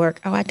coming to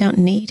work, I don't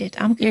need it.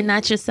 You're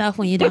not yourself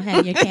when you don't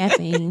have your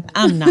caffeine.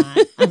 I'm not.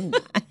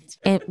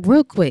 And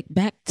real quick,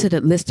 back to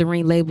the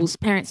Listerine labels.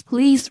 Parents,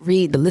 please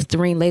read the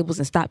Listerine labels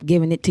and stop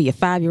giving it to your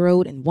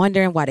 5-year-old and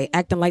wondering why they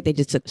acting like they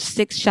just took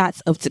 6 shots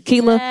of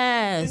tequila.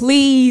 Yes.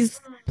 Please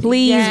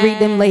read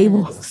them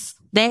labels.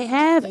 They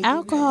have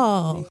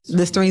alcohol.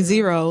 Listerine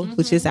Zero,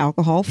 which is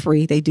alcohol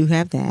free. They do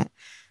have that.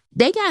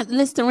 They got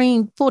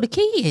Listerine for the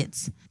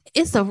kids.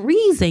 It's a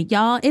reason,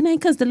 y'all. It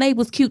ain't because the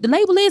label's cute. The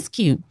label is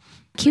cute.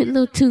 Cute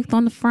little tooth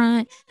on the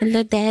front, a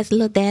little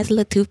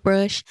little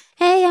toothbrush.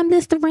 Hey, I'm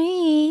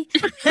Listerine.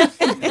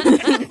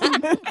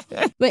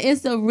 But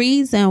it's a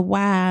reason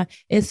why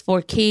it's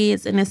for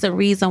kids and it's a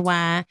reason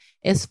why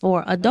it's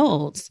for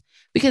adults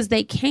because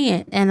they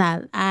can't. And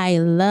I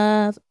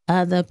love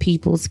other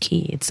people's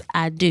kids.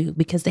 I do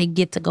because they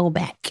get to go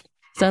back.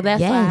 So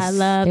that's why I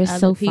love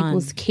other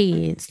people's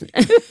kids.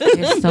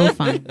 They're so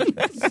fun.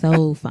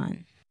 So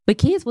fun. But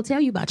kids will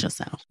tell you about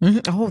yourself.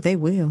 Mm-hmm. Oh, they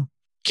will.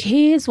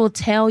 Kids will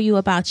tell you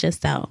about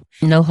yourself.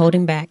 No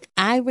holding back.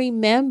 I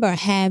remember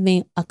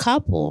having a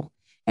couple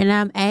and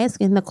I'm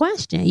asking the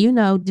question,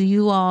 do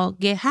you all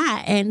get high?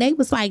 And they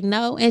was like,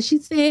 no. And she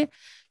said,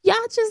 y'all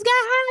just got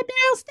high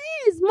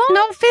downstairs, Mom.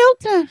 No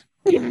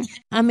filter.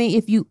 I mean,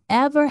 if you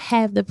ever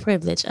have the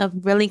privilege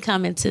of really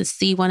coming to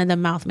see one of the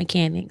mouth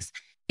mechanics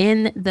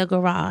in the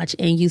garage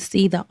and you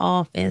see the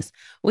office,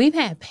 we've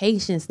had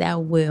patients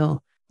that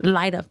will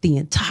light up the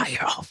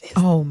entire office.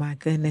 Oh, my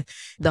goodness.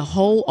 The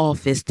whole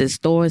office, the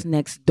stores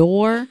next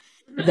door,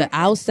 the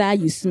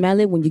outside, you smell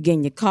it when you get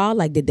in your car.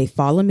 Like, did they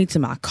follow me to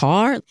my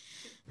car?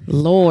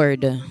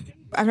 Lord.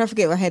 I'll never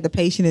forget, I had the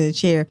patient in the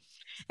chair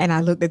and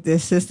I looked at the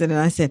assistant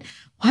and I said,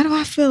 why do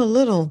I feel a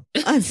little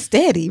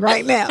unsteady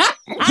right now?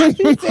 She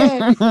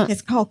said,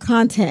 it's called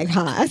contact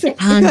high. I said,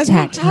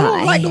 Contact I don't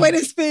high. like the way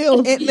this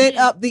feels. It lit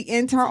up the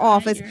entire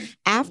office.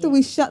 After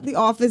we shut the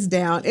office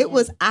down, it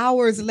was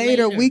hours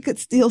later, we could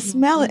still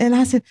smell it. And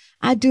I said,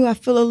 I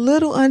feel a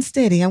little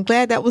unsteady. I'm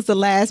glad that was the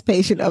last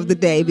patient of the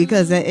day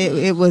because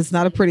it was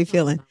not a pretty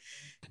feeling.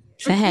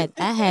 So I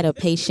had a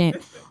patient,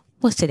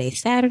 what's today,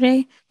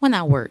 Saturday? When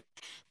I worked.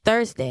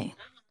 Thursday.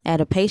 I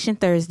had a patient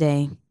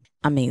Thursday.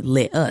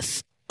 Lit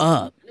us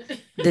up.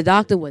 The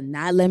doctor would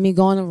not let me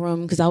go in the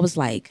room because I was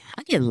like,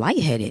 I get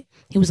lightheaded.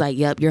 He was like,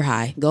 yep, you're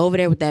high. Go over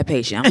there with that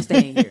patient. I'm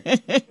staying here.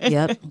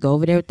 Yep, go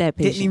over there with that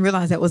patient. Didn't even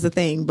realize that was a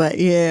thing, but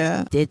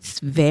yeah. It's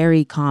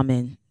very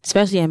common,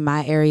 especially in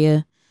my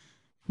area.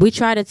 We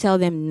try to tell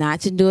them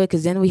not to do it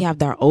because then we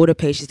have our older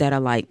patients that are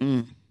like,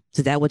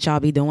 is that what y'all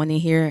be doing in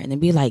here? And they'd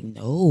be like,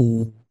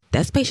 no,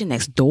 that's patient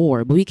next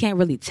door. But we can't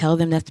really tell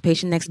them that's the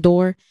patient next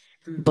door.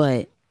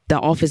 But the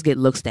office get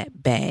looks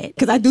that bad.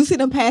 Because I do see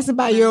them passing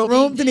by your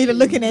room, Danita,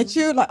 looking at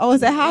you like, oh,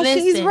 is that how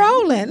she's Listen,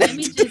 rolling?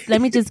 Let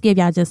me just give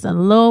y'all just a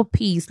little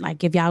piece.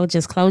 Like if y'all would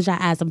just close your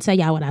eyes, I'm tell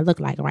y'all what I look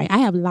like, right? I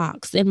have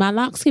locks, and my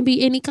locks can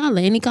be any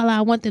color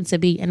I want them to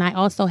be. And I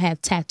also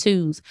have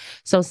tattoos.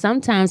 So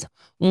sometimes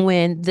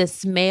when the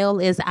smell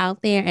is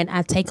out there and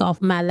I take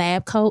off my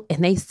lab coat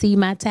and they see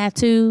my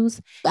tattoos,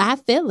 I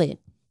feel it.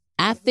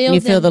 I feel You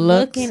them feel the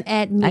looks? looking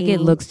at me. I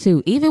get looks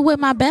too, even with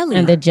my belly.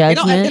 And the They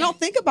judgment. don't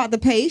think about the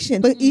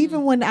patient. But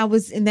even when I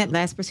was in that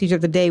last procedure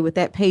of the day with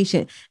that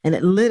patient and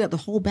it lit up the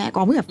whole back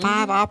arm, we have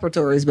 5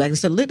 operatories back.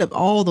 So it lit up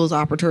all those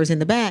operatories in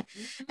the back.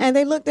 And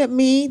they looked at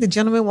me. The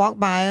gentleman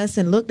walked by us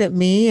and looked at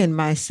me and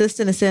my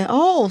assistant and said,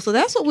 oh, so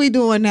that's what we're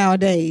doing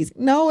nowadays.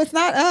 No, it's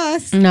not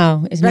us.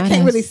 No, it's But not I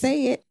can't us. really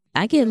say it.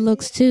 I get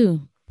looks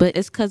too, but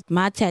it's because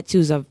my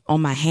tattoos are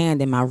on my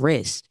hand and my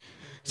wrist.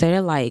 So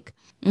they're like,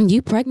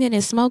 you pregnant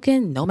and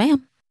smoking? No,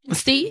 ma'am.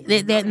 See,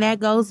 that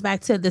goes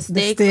back to the The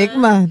stigma.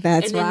 stigma.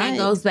 That's and then right. that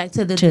goes back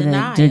to the To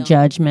denial. the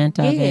judgment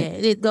of Yeah,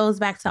 it. it goes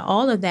back to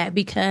all of that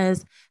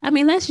because, I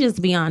mean, let's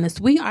just be honest.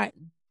 We are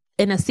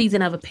in a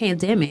season of a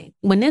pandemic.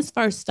 When this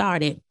first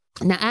started,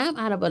 now I'm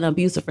out of an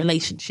abusive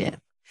relationship.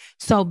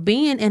 So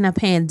being in a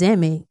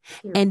pandemic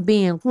and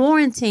being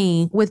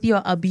quarantined with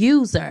your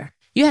abuser,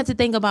 you have to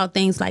think about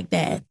things like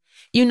that.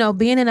 You know,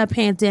 being in a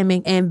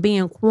pandemic and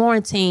being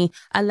quarantined,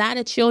 a lot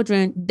of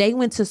children, they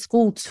went to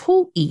school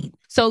to eat.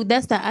 So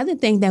that's the other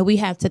thing that we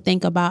have to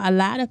think about. A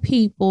lot of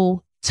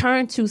people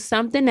turn to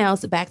something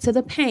else, back to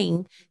the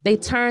pain. They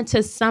turn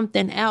to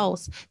something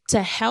else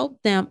to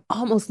help them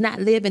almost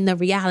not live in the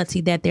reality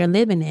that they're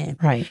living in.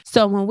 Right.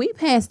 So when we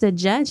pass the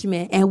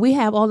judgment and we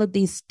have all of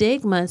these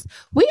stigmas,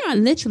 we are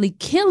literally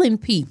killing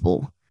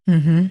people.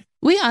 Mm-hmm.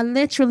 We are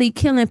literally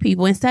killing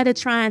people instead of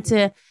trying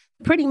to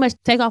pretty much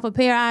take off a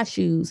pair of our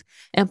shoes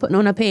and put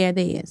on a pair of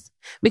theirs.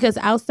 Because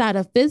outside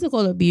of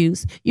physical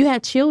abuse, you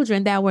have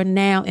children that were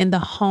now in the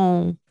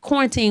home,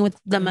 quarantined with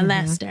the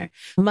molester.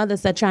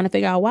 Mothers are trying to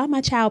figure out, why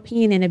my child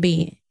peeing in the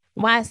bed?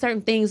 Why are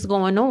certain things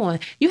going on?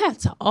 You have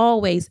to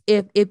always,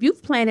 if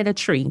you've planted a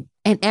tree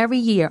and every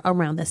year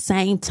around the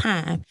same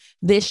time,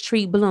 this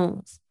tree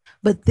blooms.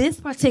 But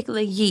this particular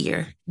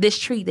year, this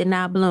tree did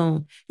not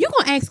bloom. You're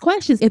going to ask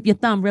questions if your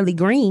thumb really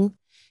green.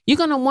 You're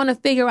going to want to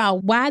figure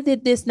out, why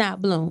did this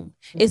not bloom?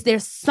 Is there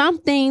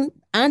something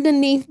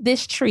underneath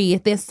this tree?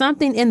 If there's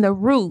something in the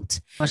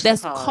root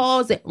that's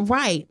causing,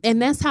 right?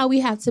 And that's how we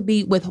have to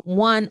be with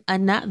one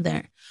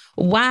another.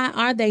 Why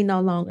are they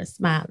no longer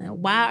smiling?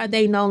 Why are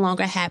they no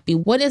longer happy?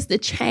 What is the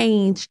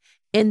change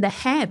in the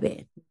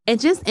habit?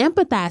 And just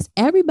empathize.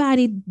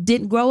 Everybody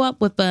didn't grow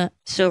up with a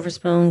Silver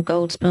spoon,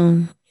 gold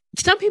spoon.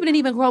 Some people didn't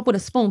even grow up with a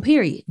spoon,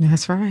 period.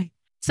 That's right.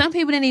 Some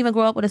people didn't even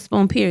grow up with a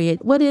spoon, period.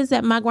 What is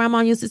that? My grandma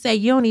used to say,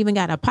 you don't even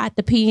got a pot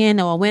to pee in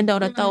or a window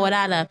to throw it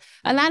out of.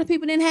 A lot of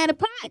people didn't have a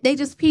pot. They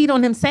just peed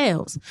on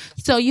themselves.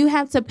 So you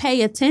have to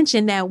pay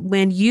attention that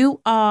when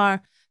you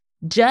are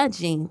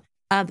judging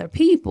other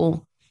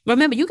people,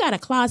 remember, you got a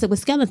closet with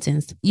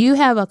skeletons. You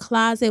have a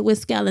closet with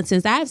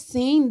skeletons. I've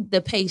seen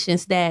the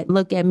patients that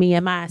look at me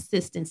and my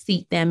assistant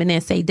seat them and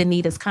then say,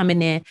 Danita's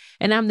coming in.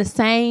 And I'm the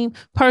same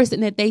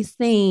person that they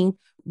seen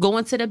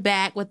going to the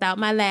back without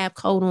my lab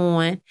coat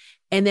on.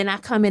 And then I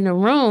come in the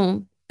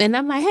room and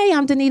I'm like, hey,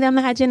 I'm Danita. I'm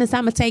the hygienist.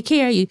 I'm going to take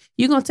care of you.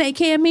 You going to take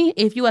care of me?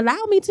 If you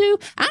allow me to,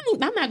 I'm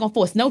not going to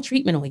force no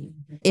treatment on you.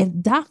 If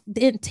Doc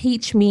didn't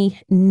teach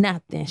me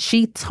nothing,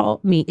 she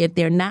taught me if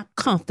they're not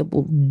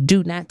comfortable,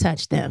 do not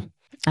touch them.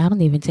 I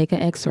don't even take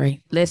an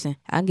x-ray. Listen,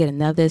 I can get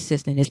another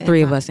assistant. There's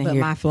 3 of us in But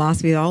here. my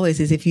philosophy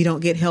always is, if you don't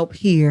get help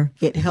here,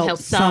 get help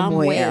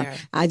somewhere.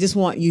 I just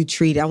want you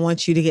treated. I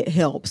want you to get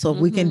help. So if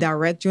we can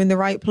direct you in the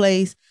right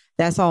place,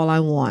 that's all I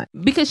want.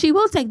 Because she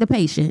will take the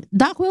patient.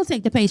 Doc will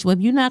take the patient. Well,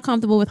 if you're not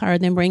comfortable with her,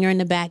 then bring her in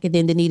the back and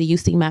then Danita, you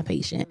see my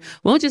patient.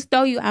 We won't just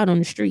throw you out on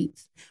the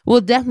streets.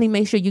 We'll definitely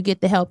make sure you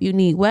get the help you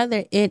need,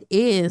 whether it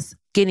is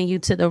getting you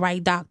to the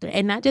right doctor,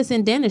 and not just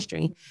in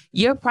dentistry.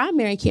 Your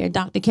primary care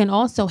doctor can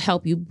also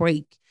help you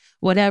break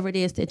whatever it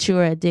is that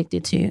you're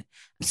addicted to.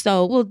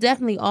 So we'll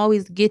definitely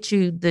always get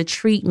you the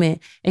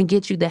treatment and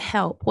get you the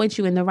help, point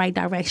you in the right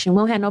direction.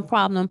 We'll have no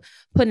problem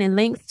putting in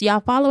links. Y'all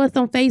follow us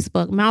on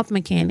Facebook, Mouth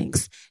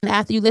Mechanics. And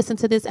after you listen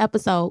to this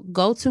episode,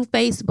 go to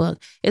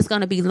Facebook. It's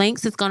going to be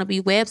links. It's going to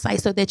be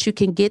websites so that you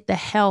can get the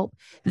help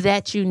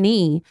that you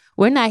need.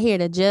 We're not here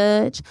to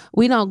judge.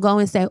 We don't go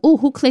and say, oh,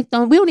 who clicked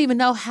on? We don't even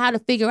know how to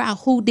figure out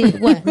who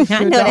did what.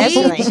 I know that's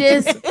We right.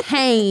 just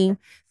came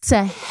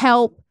to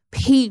help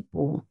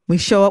people. We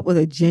show up with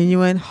a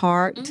genuine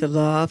heart to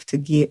love, to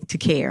give, to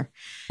care.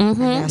 And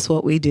that's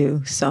what we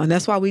do. So, and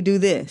that's why we do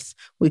this.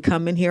 We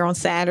come in here on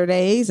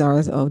Saturdays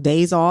or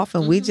days off,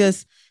 and we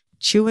just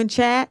chew and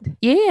chat.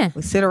 Yeah.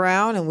 We sit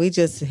around and we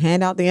just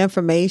hand out the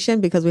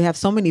information, because we have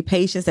so many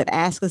patients that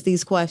ask us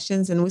these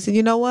questions. And we said,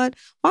 you know what?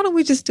 Why don't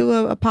we just do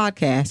a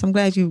podcast? I'm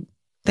glad you.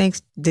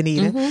 Thanks,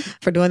 Danita,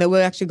 for doing that.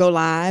 We'll actually go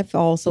live.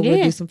 Also,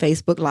 we'll do some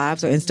Facebook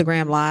Lives or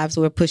Instagram Lives.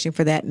 We're pushing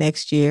for that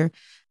next year.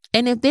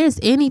 And if there's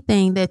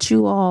anything that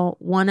you all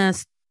want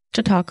us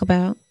To talk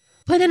about.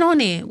 Put it on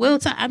there. We'll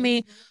talk. I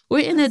mean,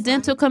 we're in the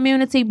dental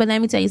community, but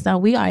let me tell you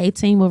something. We are a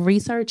team of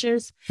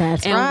researchers.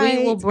 That's and right.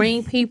 we will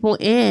bring people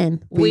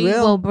in. We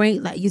will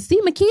bring, like, you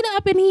see Makita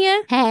up in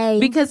here? Hey.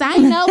 Because I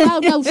ain't know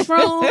about no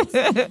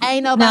shrooms. I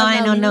ain't know about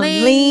I know no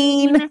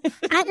lean.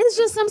 It's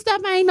just some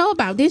stuff I ain't know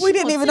about. This We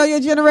didn't even know your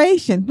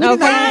generation. We didn't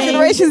know your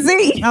Generation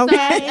Z.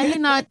 Okay.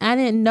 So, I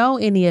didn't know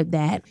any of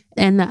that.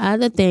 And the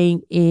other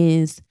thing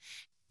is,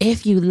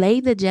 if you lay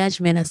the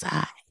judgment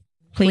aside,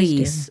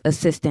 Please,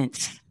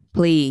 assistants.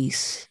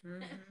 Please.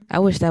 I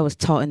wish that was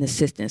taught in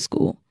assistant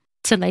school.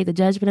 to lay the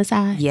judgment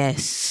aside.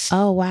 Yes.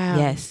 Oh, wow.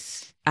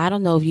 Yes. I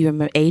don't know if you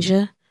remember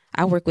Asia.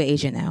 I work with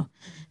Asia now.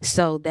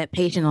 So that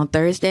patient on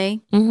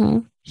Thursday,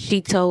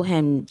 she told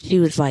him, she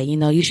was like,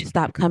 you should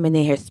stop coming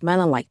in here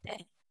smelling like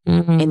that.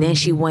 And then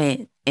she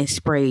went and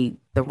sprayed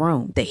the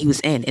room that he was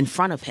in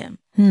front of him.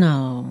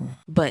 No.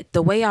 But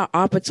the way our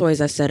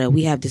operatories are set up,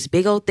 we have this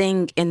big old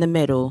thing in the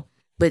middle.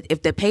 But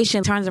if the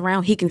patient turns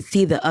around, he can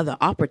see the other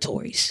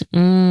operatories.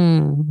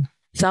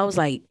 So I was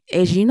like,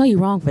 Asia, you're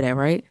wrong for that,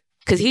 right?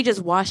 Because he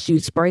just watched you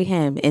spray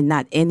him and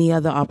not any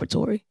other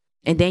operatory.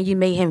 And then you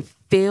made him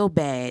feel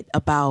bad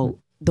about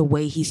the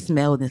way he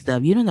smelled and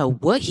stuff. You don't know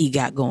what he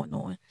got going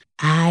on.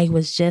 I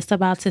was just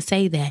about to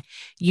say that.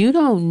 You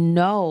don't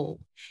know.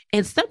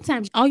 And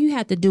sometimes all you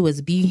have to do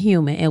is be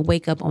human and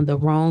wake up on the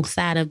wrong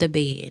side of the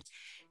bed.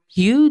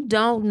 You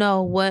don't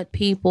know what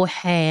people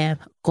have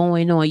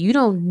going on. You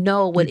don't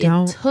know what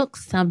it took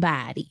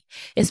somebody,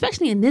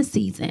 especially in this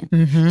season.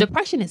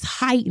 Depression is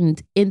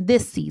heightened in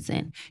this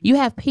season. You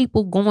have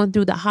people going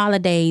through the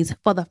holidays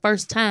for the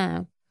first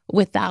time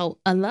without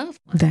a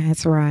loved one.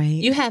 That's right.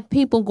 You have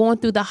people going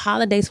through the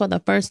holidays for the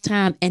first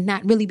time and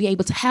not really be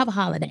able to have a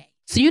holiday.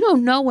 So you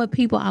don't know what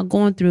people are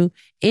going through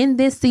in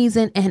this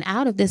season and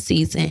out of this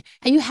season.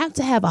 And you have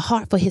to have a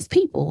heart for his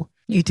people.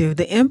 You do.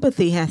 The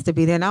empathy has to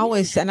be there. And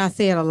I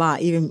say it a lot,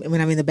 even when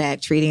I'm in the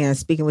back treating and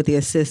speaking with the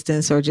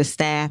assistants or just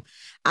staff,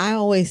 I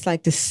always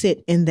like to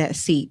sit in that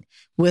seat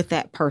with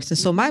that person.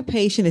 So my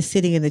patient is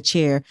sitting in the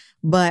chair,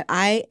 but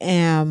I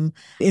am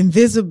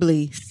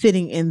invisibly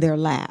sitting in their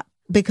lap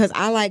because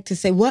I like to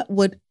say, what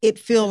would it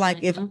feel like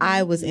if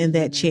I was in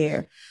that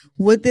chair?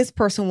 Would this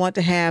person want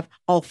to have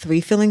all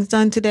 3 fillings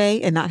done today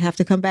and not have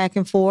to come back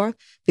and forth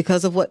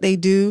because of what they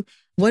do?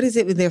 What is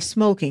it when they're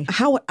smoking?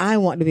 How would I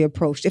want to be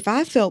approached? If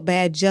I felt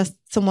bad, just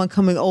someone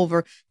coming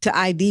over to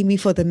ID me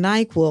for the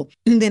NyQuil,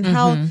 then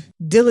how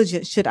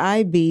diligent should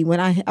I be when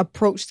I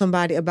approach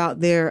somebody about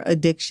their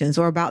addictions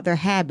or about their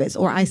habits,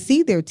 or I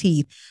see their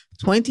teeth,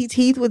 20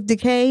 teeth with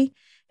decay,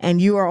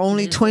 and you are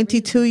only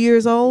 22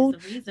 years old?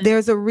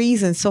 There's a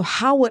reason. So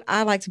how would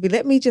I like to be?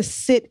 Let me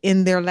just sit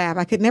in their lap.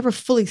 I could never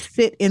fully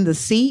sit in the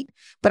seat,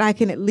 but I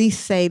can at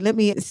least say, let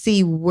me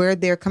see where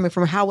they're coming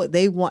from. How would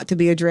they want to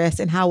be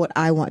addressed and how would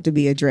I want to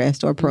be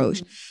addressed or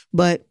approached?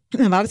 But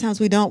a lot of times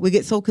we don't. We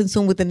get so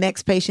consumed with the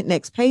next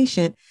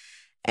patient,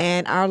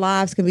 and our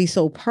lives can be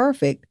so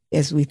perfect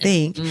as we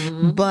think,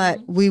 but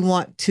we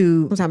want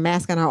to sometimes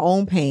mask on our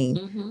own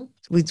pain.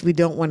 We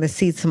don't want to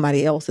see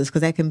somebody else's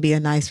because that can be a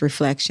nice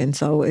reflection.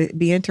 So it'd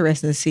be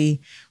interesting to see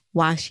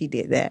why she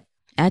did that.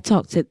 I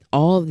talk to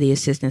all of the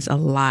assistants a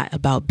lot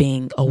about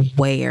being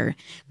aware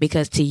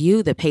because to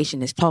you, the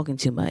patient is talking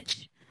too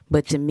much.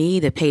 But to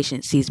me, the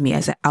patient sees me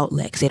as an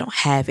outlet because they don't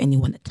have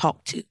anyone to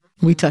talk to.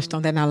 We touched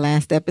on that in our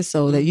last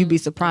episode that you'd be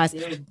surprised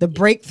the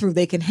breakthrough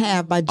they can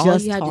have by just all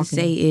you have talking. to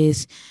say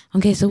is,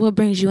 okay, so what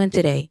brings you in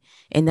today?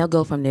 And they'll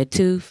go from their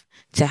tooth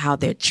to how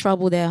they're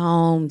troubled at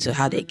home, to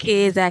how their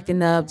kids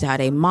acting up, to how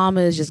their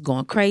mama is just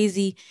going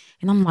crazy.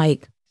 And I'm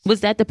like,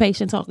 was that the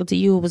patient talking to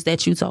you, or was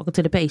that you talking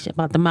to the patient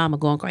about the mama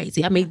going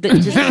crazy? I mean, my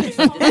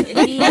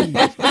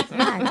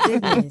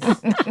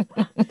goodness.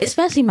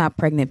 Especially my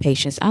pregnant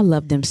patients. I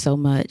love them so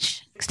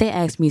much. They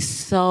ask me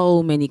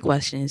so many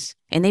questions,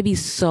 and they be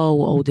so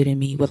older than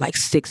me with like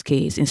 6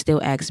 kids and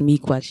still ask me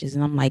questions.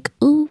 And I'm like,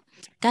 ooh,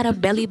 got a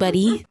belly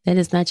buddy. That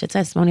is not your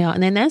testimony.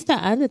 And then that's the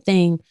other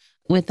thing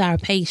with our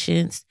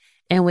patients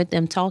and with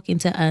them talking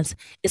to us.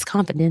 It's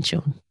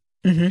confidential.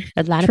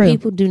 A lot of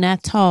people do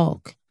not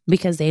talk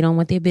because they don't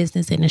want their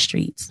business in the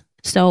streets.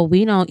 So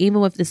we don't,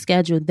 even with the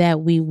schedule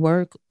that we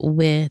work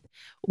with,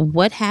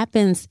 what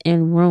happens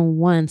in room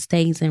 1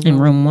 stays in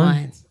room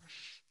 1.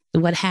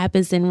 What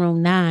happens in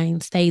room 9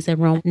 stays in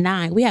room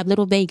 9. We have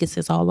little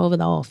Vegases all over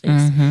the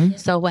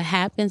office. So what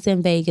happens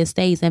in Vegas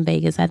stays in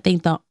Vegas. I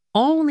think the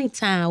only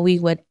time we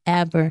would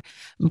ever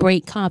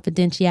break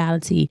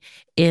confidentiality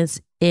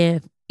is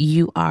if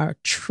you are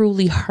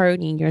truly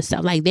hurting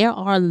yourself. Like, there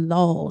are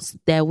laws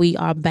that we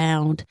are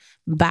bound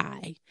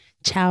by.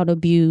 Child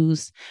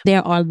abuse,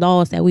 there are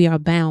laws that we are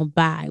bound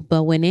by.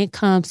 But when it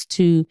comes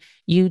to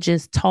you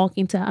just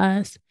talking to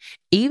us,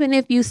 even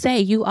if you say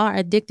you are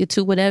addicted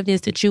to whatever it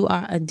is that you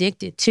are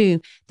addicted to,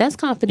 that's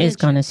confidential. It's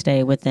going to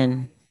stay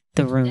within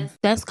the room.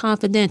 That's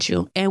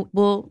confidential and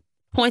will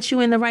point you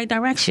in the right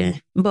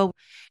direction. But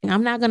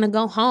I'm not going to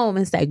go home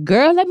and say,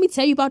 girl, let me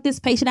tell you about this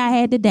patient I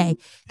had today.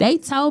 They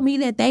told me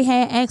that they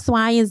had X,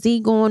 Y, and Z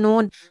going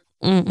on.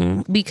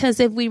 Because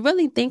if we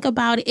really think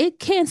about it, it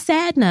can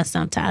sadden us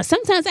sometimes.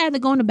 Sometimes I have to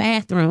go in the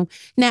bathroom.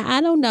 Now,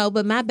 I don't know,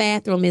 but my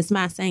bathroom is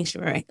my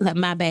sanctuary. Like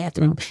my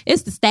bathroom.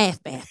 It's the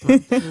staff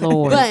bathroom.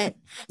 Lord. But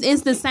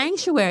it's the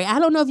sanctuary. I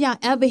don't know if y'all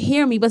ever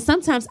hear me, but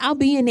sometimes I'll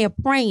be in there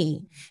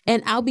praying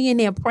and I'll be in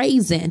there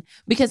praising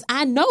because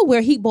I know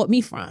where he brought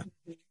me from.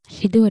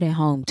 She do it at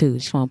home too.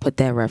 Just want to put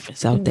that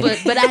reference out there.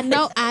 But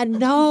I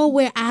know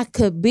where I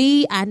could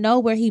be. I know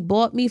where he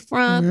brought me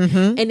from.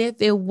 Mm-hmm. And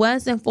if it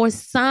wasn't for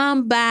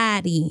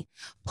somebody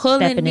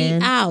pulling Stepping me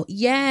in. out,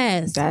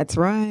 yes. That's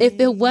right. If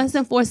it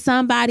wasn't for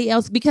somebody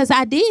else, because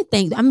I did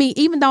think, I mean,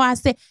 even though I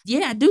said,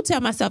 yeah, I do tell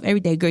myself every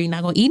day, girl, you're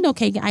not going to eat no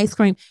cake and ice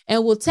cream.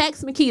 And we'll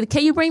text Makita,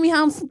 can you bring me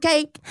home some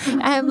cake?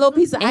 I have a little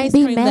piece of And ice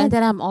be cream. mad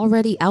that I'm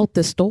already out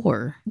the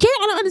store. Yeah,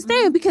 I don't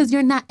understand because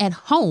you're not at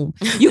home.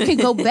 You can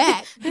go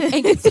back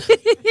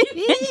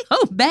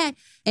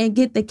and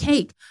get the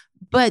cake.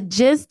 But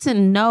just to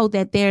know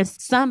that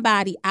there's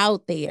somebody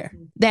out there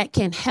that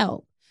can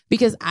help.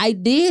 Because I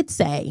did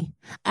say,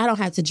 I don't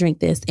have to drink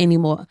this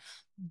anymore.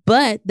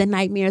 But the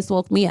nightmares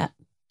woke me up.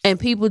 And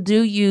people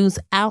do use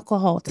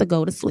alcohol to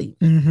go to sleep.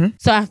 Mm-hmm.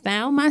 So I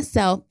found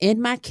myself in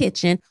my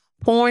kitchen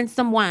pouring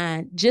some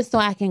wine just so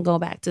I can go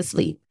back to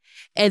sleep.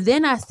 And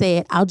then I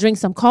said, I'll drink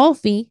some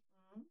coffee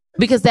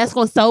because that's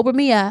going to sober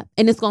me up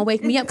and it's going to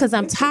wake me up because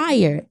I'm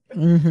tired.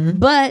 Mm-hmm.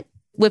 But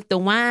with the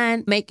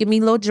wine making me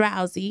a little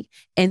drowsy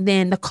and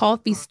then the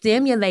coffee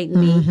stimulating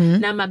me, Mhm.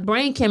 now my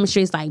brain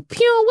chemistry is like,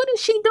 pew, what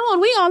is she doing?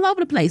 We all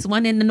over the place.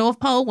 One in the North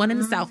Pole, one in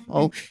the South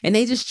Pole. And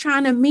they just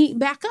trying to meet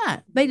back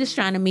up.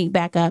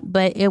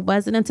 But it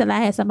wasn't until I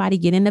had somebody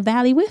get in the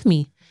valley with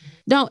me.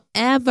 Don't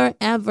ever,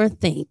 ever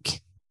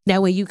think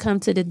that when you come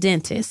to the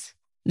dentist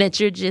that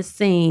you're just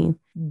seeing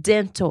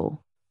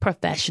dental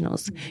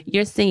professionals.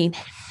 You're seeing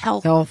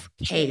health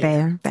care.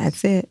 There.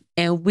 That's it.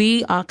 And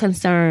we are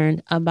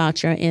concerned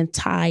about your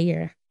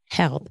entire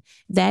health.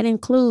 That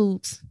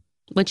includes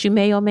what you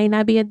may or may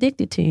not be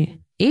addicted to.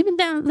 Even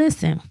down,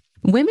 listen,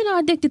 women are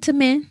addicted to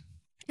men.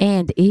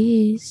 And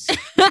is.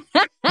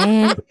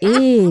 And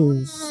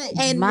is.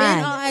 And My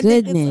men are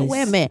addicted to goodness.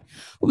 women.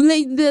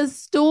 Like the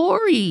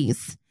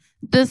stories.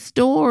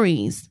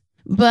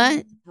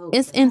 But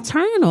it's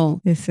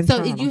internal. It's So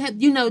internal. if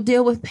you have,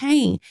 deal with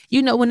pain.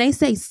 When they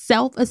say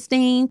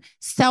self-esteem,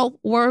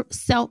 self-worth,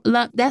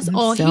 self-love, that's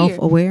all here.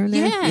 Self-awareness.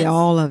 Yes. Yeah,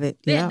 all of it.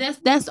 Yeah.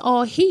 That's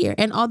all here.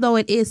 And although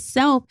it is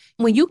self,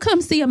 when you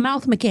come see a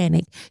mouth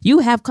mechanic, you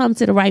have come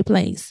to the right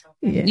place.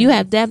 Yeah. You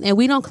have and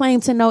we don't claim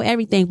to know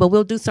everything, but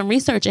we'll do some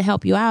research and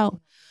help you out.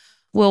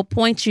 We'll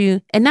point you,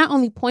 and not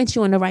only point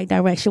you in the right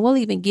direction, we'll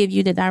even give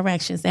you the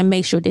directions and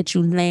make sure that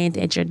you land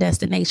at your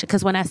destination.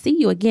 Because when I see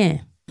you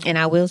again, And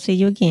I will see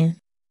you again.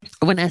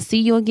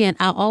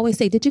 I'll always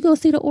say, did you go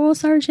see the oral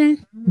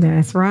surgeon?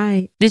 That's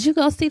right. Did you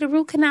go see the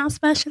root canal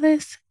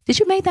specialist? Did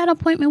you make that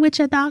appointment with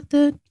your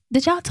doctor?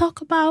 Did y'all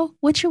talk about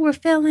what you were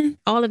feeling?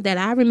 All of that.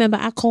 I remember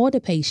I called the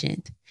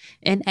patient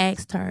and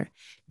asked her.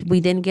 We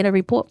didn't get a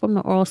report from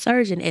the oral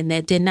surgeon, and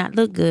that did not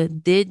look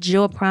good. Did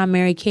your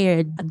primary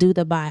care do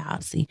the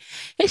biopsy?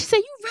 And she said,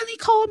 you really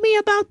called me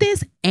about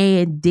this?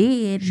 And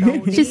did.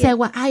 She said,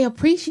 well, I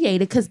appreciate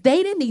it because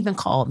they didn't even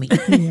call me.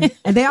 Yeah.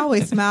 And they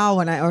always smile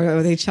when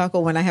or they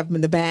chuckle when I have them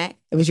in the back.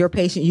 It was your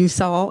patient you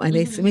saw, and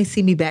they may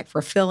see me back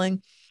for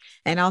filling.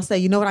 And I'll say,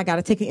 you know what? I got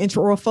to take an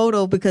intraoral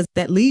photo because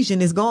that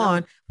lesion is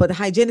gone. But the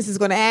hygienist is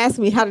going to ask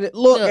me, how did it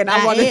look? And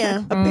I want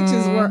a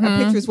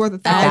picture's worth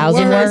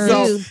 1,000 words.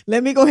 So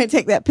let me go ahead and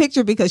take that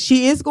picture because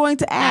she is going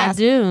to ask,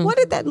 do. what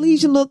did that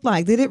lesion look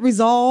like? Did it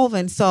resolve?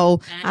 And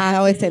so I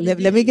always say, let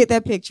me get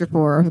that picture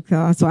for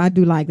her. So I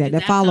do like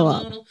that follow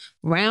up.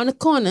 Round the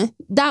corner,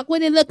 Doc,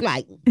 what it look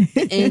like?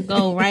 And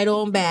go right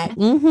on back.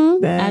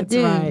 Mm-hmm. That's I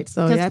do. right.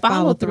 So 'Cause that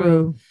follow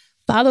through.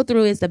 Follow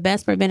through is the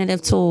best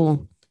preventative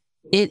tool.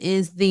 It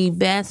is the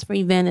best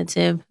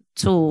preventative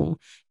tool.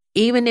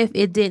 Even if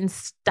it didn't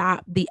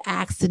stop the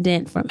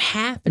accident from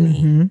happening,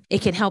 Mm-hmm.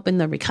 it can help in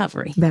the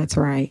recovery. That's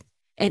right.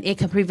 And it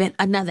can prevent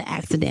another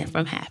accident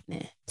from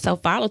happening. So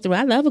follow through.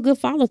 I love a good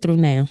follow through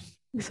now.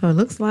 So it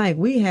looks like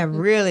we have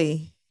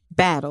really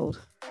battled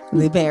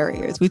the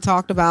barriers. We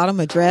talked about them,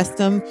 addressed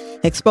them,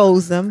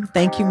 exposed them.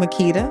 Thank you,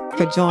 Makita,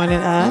 for joining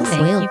us.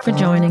 Thank you for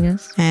joining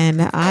us.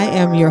 And I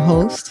am your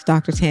host,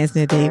 Dr.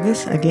 Tanzania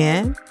Davis,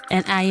 again.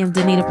 And I am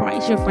Danita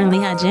Price, your friendly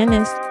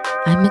hygienist.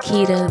 I'm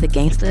Makita, the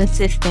gangster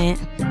assistant.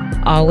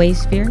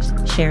 Always fierce,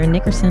 Sharon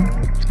Nickerson.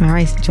 All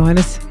right, so join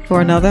us for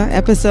another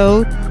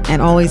episode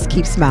and always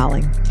keep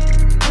smiling.